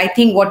 But I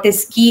think what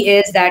is key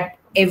is that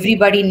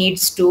everybody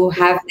needs to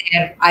have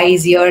their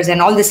eyes, ears,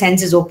 and all the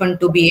senses open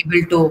to be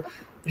able to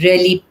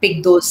really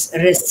pick those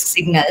risk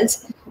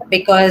signals,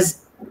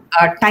 because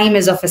time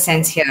is of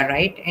essence here,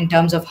 right? In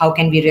terms of how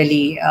can we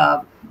really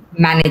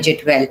manage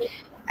it well.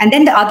 And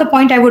then the other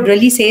point I would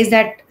really say is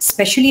that,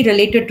 especially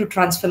related to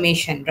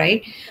transformation,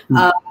 right?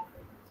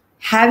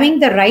 Having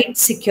the right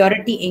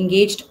security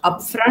engaged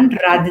upfront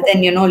rather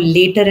than,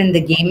 later in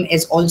the game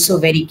is also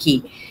very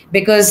key.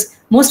 Because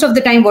most of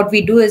the time what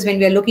we do is when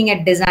we are looking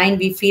at design,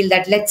 we feel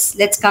that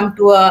let's come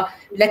to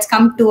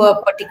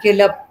a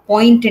particular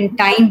point in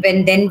time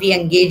when then we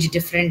engage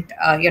different,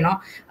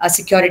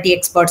 security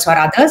experts or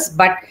others.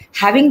 But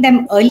having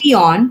them early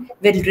on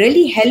will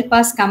really help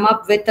us come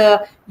up with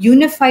a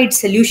unified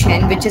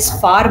solution, which is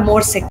far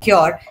more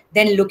secure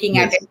than looking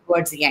at it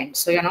towards the end.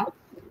 So,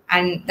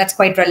 and that's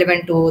quite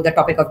relevant to the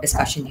topic of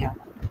discussion here.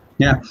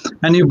 Yeah,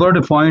 and you brought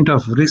a point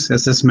of risk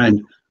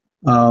assessment.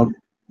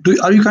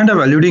 Are you kind of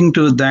alluding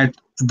to that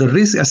the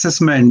risk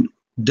assessment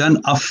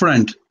done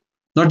upfront,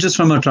 not just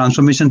from a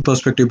transformation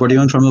perspective, but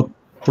even from a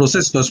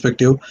process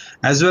perspective,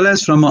 as well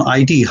as from an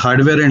IT,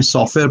 hardware and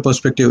software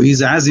perspective,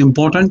 is as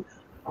important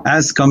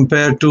as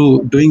compared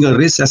to doing a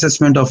risk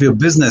assessment of your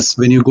business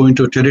when you go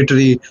into a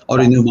territory or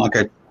in your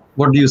market?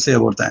 What do you say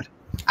about that?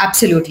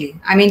 Absolutely.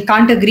 I mean,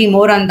 can't agree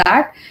more on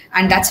that.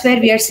 And that's where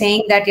we are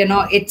saying that,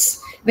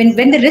 it's when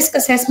the risk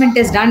assessment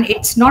is done,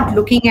 it's not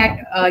looking at,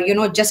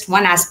 just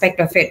one aspect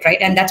of it, right?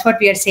 And that's what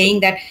we are saying,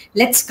 that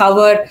let's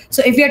cover.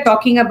 So if we are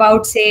talking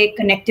about, say,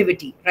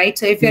 connectivity, right?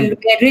 So if we're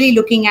really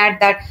looking at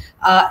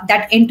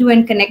that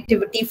end-to-end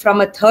connectivity from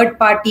a third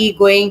party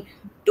going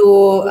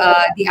to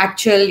the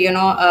actual,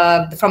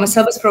 from a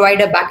service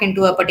provider back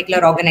into a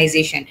particular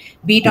organization,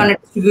 be it on a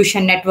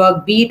distribution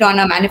network, be it on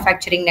a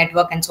manufacturing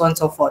network, and so on and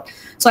so forth.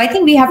 So I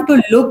think we have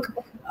to look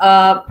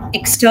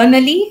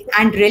externally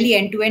and really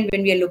end-to-end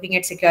when we are looking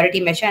at security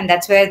measure. And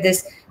that's where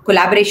this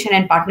collaboration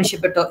and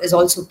partnership is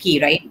also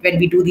key, right? When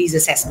we do these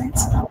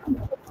assessments.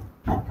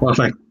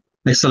 Perfect.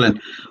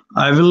 Excellent.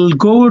 I will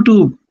go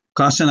to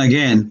Carsten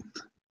again.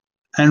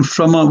 And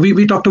from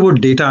we talked about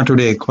data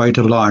today quite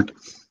a lot.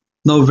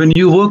 Now, when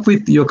you work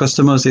with your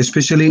customers,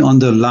 especially on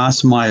the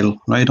last mile,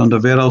 right, on the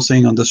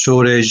warehousing, on the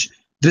storage,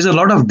 there's a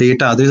lot of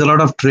data, there's a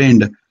lot of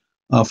trend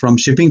from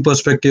shipping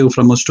perspective,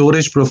 from a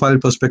storage profile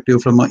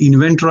perspective, from an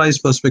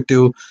inventorized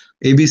perspective,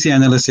 ABC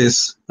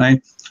analysis,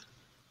 right?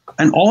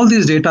 And all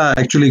this data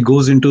actually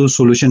goes into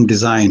solution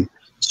design.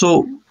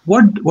 So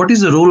what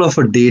is the role of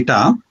a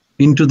data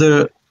into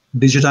the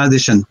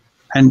digitization,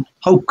 and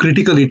how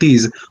critical it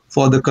is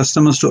for the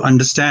customers to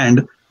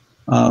understand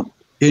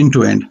end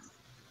to end?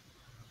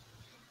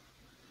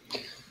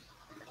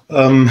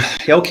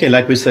 Yeah, okay,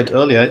 like we said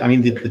earlier, I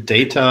mean, the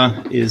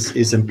data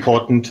is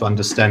important to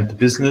understand the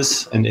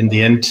business, and in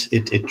the end,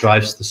 it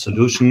drives the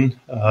solution.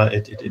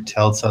 It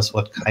tells us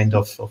what kind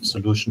of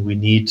solution we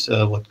need,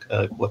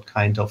 what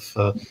kind of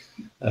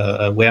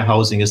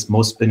warehousing is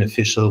most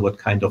beneficial, what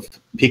kind of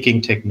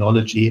picking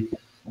technology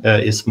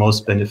is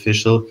most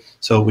beneficial.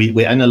 So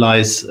we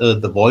analyze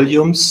the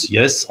volumes,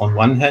 yes, on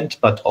one hand,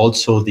 but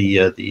also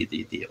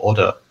the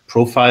order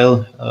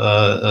profile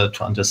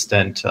to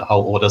understand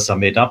how orders are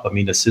made up. I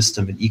mean, a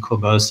system in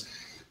e-commerce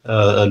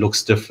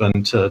looks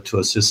different to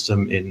a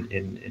system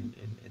in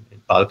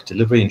bulk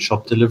delivery, in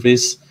shop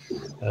deliveries.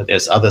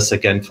 There's others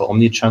again for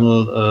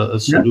omni-channel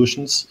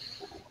solutions.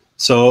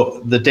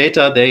 So the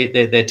data,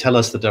 they tell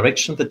us the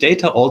direction. The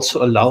data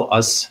also allow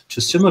us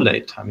to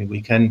simulate. I mean,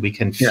 we can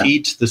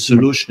feed the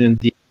solution in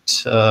the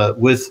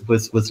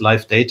with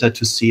live data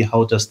to see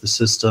how does the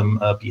system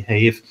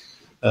behave.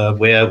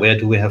 Where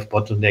do we have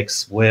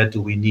bottlenecks? Where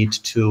do we need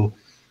to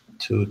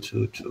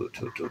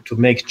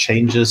make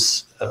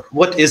changes?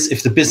 What is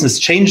if the business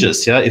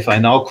changes? Yeah, if I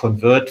now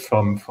convert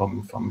from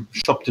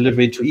shop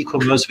delivery to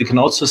e-commerce, we can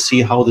also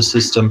see how the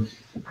system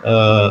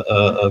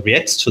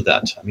reacts to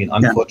that. I mean,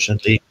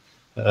 unfortunately,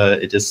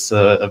 it is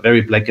a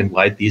very black and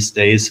white these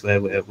days,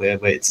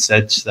 where it's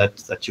said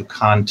that you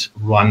can't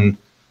run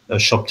a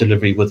shop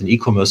delivery with an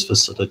e-commerce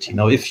facility.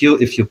 Now, if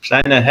you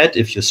plan ahead,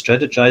 if you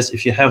strategize,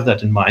 if you have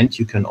that in mind,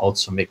 you can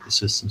also make the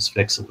systems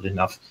flexible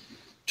enough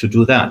to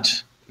do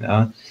that.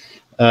 Yeah.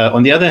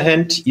 On the other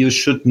hand, you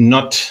should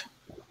not,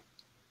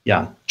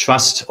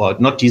 trust or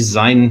not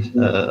design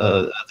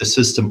the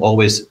system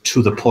always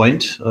to the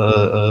point.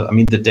 I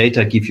mean, the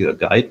data give you a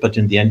guide, but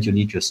in the end, you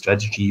need your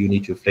strategy, you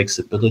need your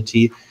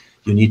flexibility,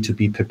 you need to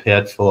be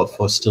prepared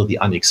for still the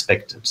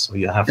unexpected. So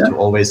you have to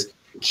always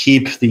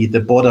keep the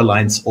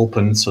borderlines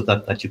open so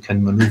that you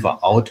can maneuver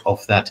out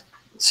of that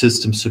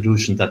system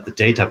solution that the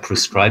data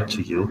prescribe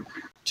to you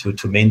to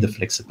maintain the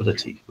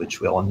flexibility,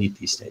 which we all need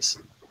these days.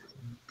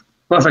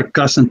 Perfect,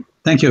 Carsten.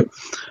 Thank you.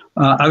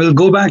 I will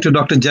go back to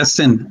Dr.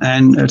 Justin,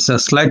 and it's a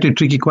slightly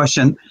tricky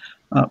question.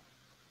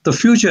 The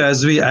future,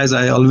 as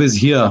I always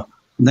hear,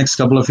 next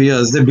couple of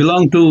years, they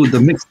belong to the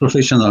mixed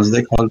professionals.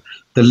 They call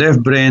the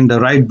left brain, the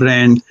right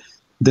brain,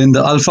 then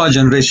the alpha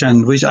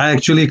generation, which I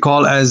actually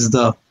call as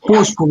the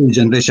post-COVID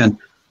generation.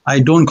 I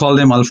don't call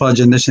them alpha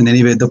generation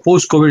anyway. The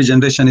post-COVID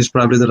generation is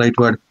probably the right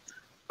word.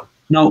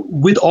 Now,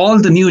 with all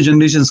the new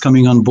generations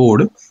coming on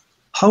board,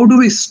 how do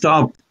we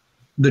stop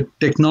the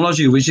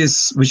technology, which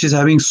is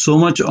having so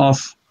much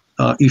of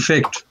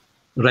effect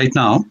right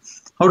now?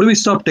 How do we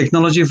stop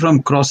technology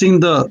from crossing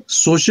the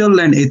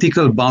social and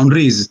ethical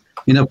boundaries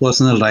in a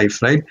personal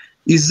life, right?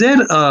 Is there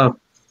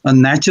a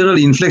natural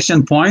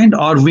inflection point,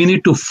 or we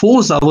need to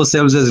force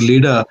ourselves as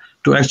leader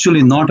to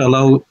actually not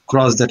allow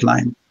cross that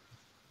line?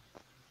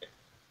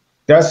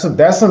 That's an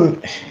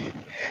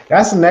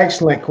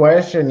excellent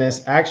question.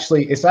 It's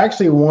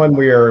actually one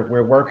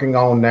we're working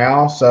on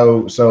now.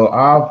 So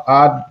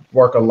I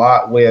work a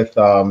lot with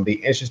the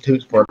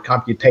Institutes for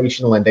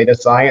Computational and Data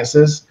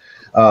Sciences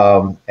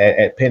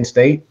at Penn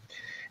State,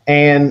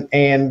 and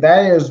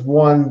that is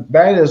one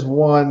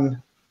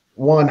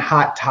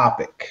hot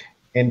topic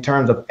in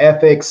terms of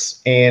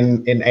ethics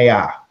in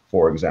AI,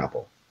 for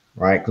example,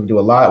 right? We do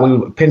a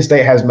lot. Penn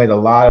State has made a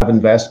lot of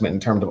investment in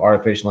terms of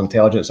artificial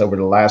intelligence over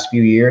the last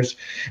few years.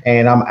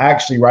 And I'm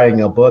actually writing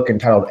a book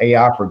entitled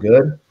AI for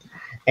Good.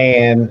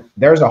 And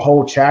there's a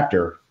whole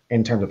chapter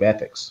in terms of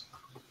ethics,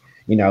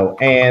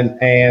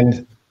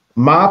 and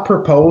my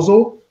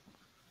proposal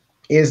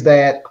is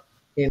that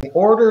in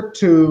order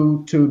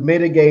to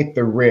mitigate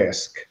the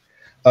risk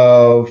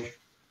of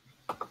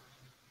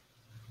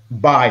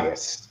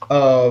bias,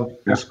 of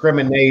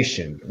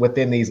discrimination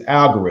within these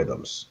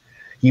algorithms,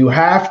 you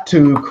have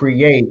to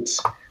create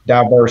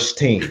diverse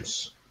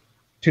teams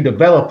to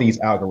develop these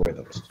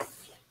algorithms.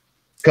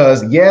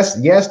 Because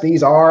yes,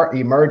 these are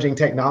emerging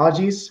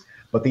technologies,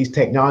 but these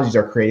technologies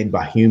are created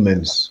by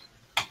humans,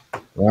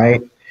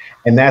 right?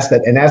 And that's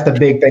the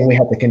big thing we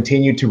have to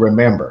continue to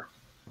remember,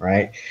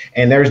 right?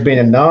 And there's been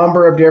a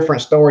number of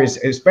different stories,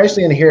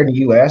 especially here in the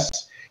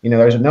US.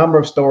 There's a number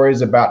of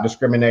stories about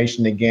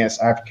discrimination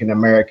against African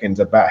Americans,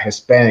 about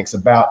Hispanics,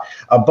 about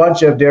a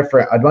bunch of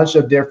different,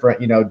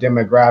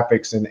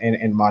 demographics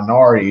and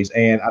minorities.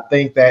 And I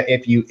think that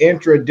if you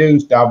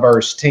introduce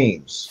diverse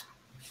teams,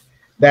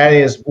 that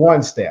is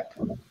one step.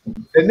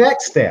 The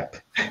next step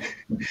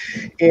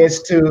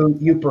is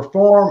you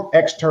perform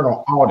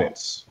external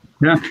audits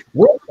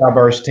with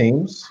diverse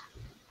teams,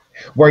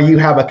 where you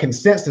have a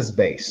consensus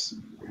base,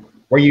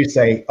 where you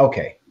say,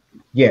 okay,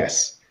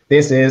 yes,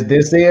 This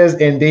is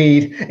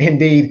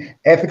indeed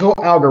ethical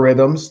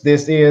algorithms.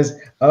 This is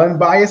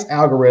unbiased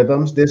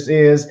algorithms. This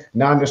is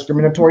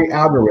non-discriminatory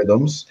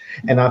algorithms.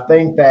 And I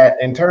think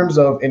that in terms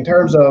of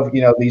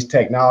these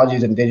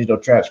technologies and digital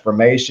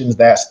transformations,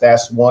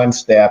 that's one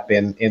step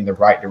in the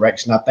right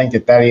direction. I think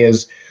that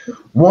is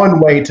one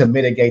way to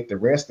mitigate the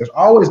risk. There's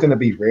always going to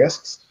be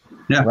risks,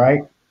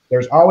 right?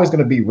 There's always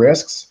going to be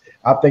risks.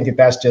 I think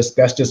that's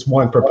just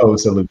one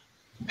proposed solution.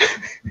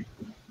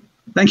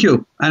 Thank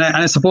you. And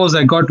I suppose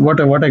I got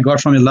what I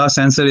got from your last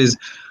answer is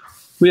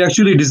we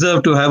actually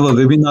deserve to have a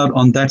webinar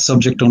on that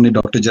subject only,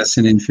 Dr.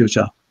 Justin, in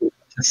future.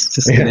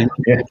 Just kidding.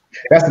 Yeah.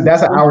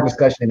 That's an hour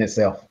discussion in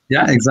itself.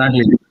 Yeah,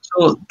 exactly.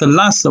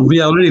 So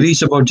we already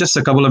reached about just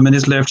a couple of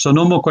minutes left. So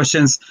no more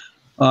questions.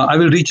 I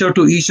will reach out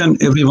to each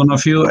and every one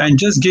of you and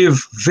just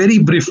give very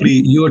briefly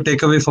your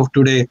takeaway for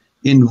today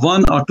in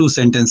 1 or 2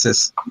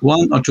 sentences.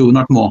 1 or 2,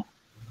 not more.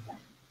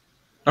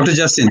 Dr.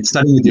 Justin,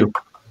 starting with you.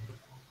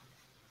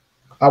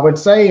 I would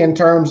say in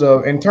terms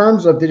of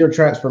digital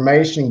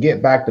transformation,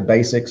 get back to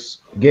basics,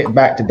 get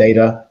back to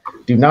data.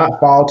 Do not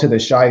fall to the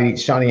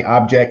shiny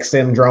object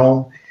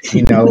syndrome,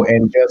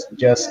 and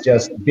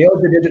just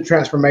build the digital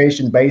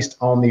transformation based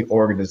on the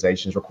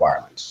organization's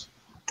requirements.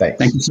 Thanks.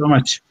 Thank you so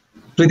much.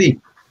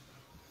 Priti.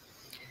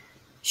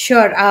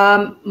 Sure.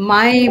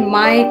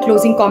 My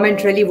closing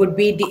comment really would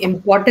be the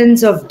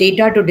importance of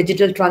data to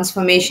digital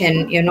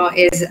transformation,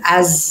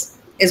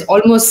 is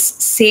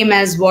almost same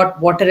as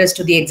what water is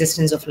to the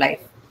existence of life.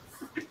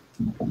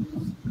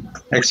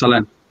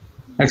 Excellent.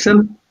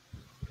 Axel?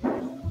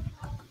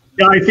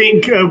 Yeah, I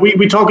think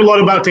we talk a lot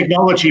about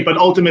technology, but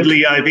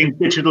ultimately, I think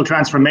digital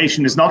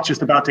transformation is not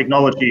just about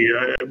technology.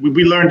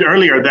 We learned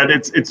earlier that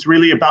it's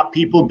really about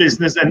people,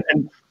 business,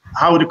 and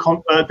how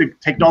the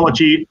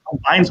technology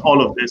combines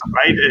all of this,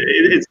 right?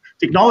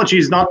 Technology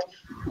is not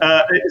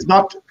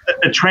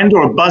a trend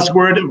or a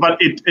buzzword, but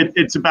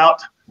it's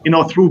about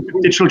through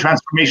digital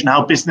transformation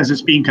how business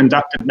is being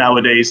conducted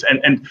nowadays,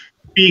 and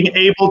being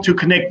able to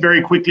connect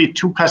very quickly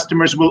to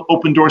customers will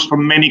open doors for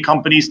many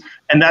companies,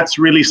 and that's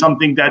really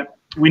something that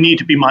we need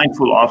to be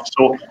mindful of.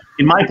 So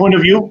in my point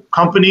of view,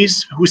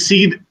 companies who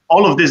see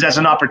all of this as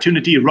an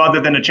opportunity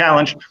rather than a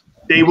challenge,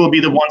 they will be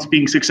the ones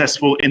being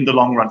successful in the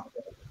long run.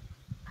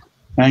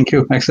 Thank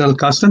you. Axel.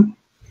 Carsten?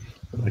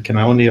 I can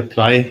only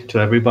apply to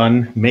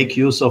everyone. Make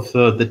use of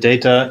the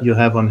data you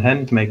have on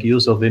hand. Make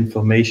use of the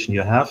information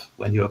you have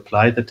when you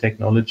apply the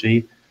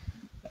technology,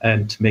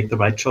 and make the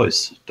right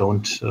choice.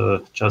 Don't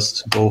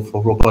just go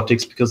for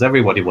robotics because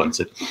everybody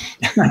wants it.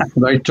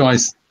 Right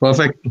choice.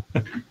 Perfect.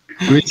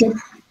 Richard?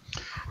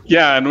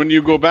 Yeah, and when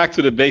you go back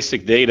to the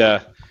basic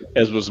data,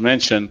 as was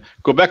mentioned,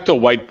 go back to a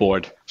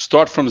whiteboard.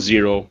 Start from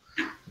zero.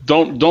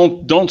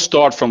 Don't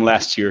start from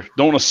last year.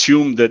 Don't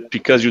assume that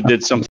because you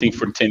did something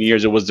for 10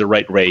 years, it was the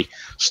right way.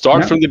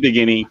 Start from the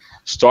beginning.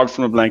 Start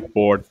from a blank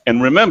board.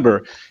 And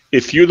remember,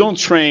 if you don't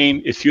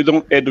train, if you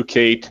don't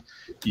educate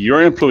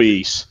your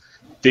employees,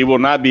 they will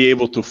not be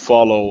able to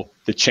follow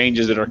the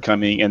changes that are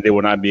coming, and they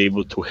will not be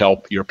able to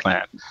help your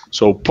plan.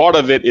 So part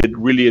of it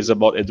really is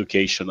about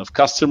education of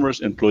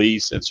customers,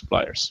 employees, and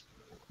suppliers.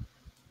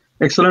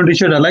 Excellent,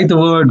 Richard. I like the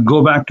word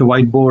go back to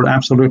whiteboard.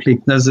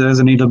 Absolutely. There's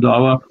a need of the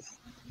hour.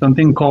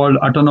 Something called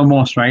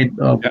autonomous, right?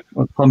 A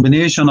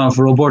combination of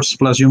robots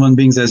plus human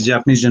beings, as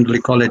Japanese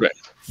generally call it. Right.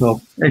 So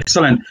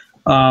excellent.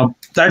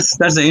 That's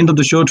the end of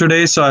the show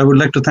today. So I would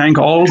like to thank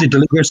all the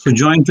delegates who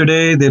joined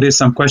today. There is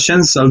some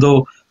questions,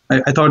 although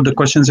I thought the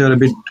questions were a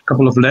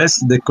couple of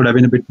less. They could have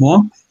been a bit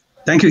more.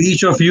 Thank you,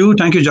 each of you.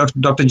 Thank you,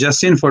 Dr.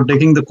 Justin, for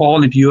taking the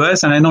call into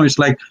US. And I know it's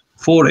like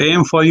 4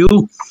 a.m. for you.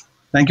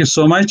 Thank you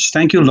so much.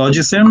 Thank you,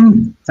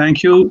 Logisim.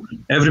 Thank you,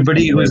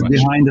 everybody who is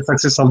behind the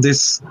success of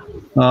this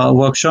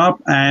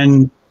workshop.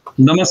 And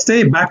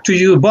namaste. Back to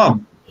you, Bob.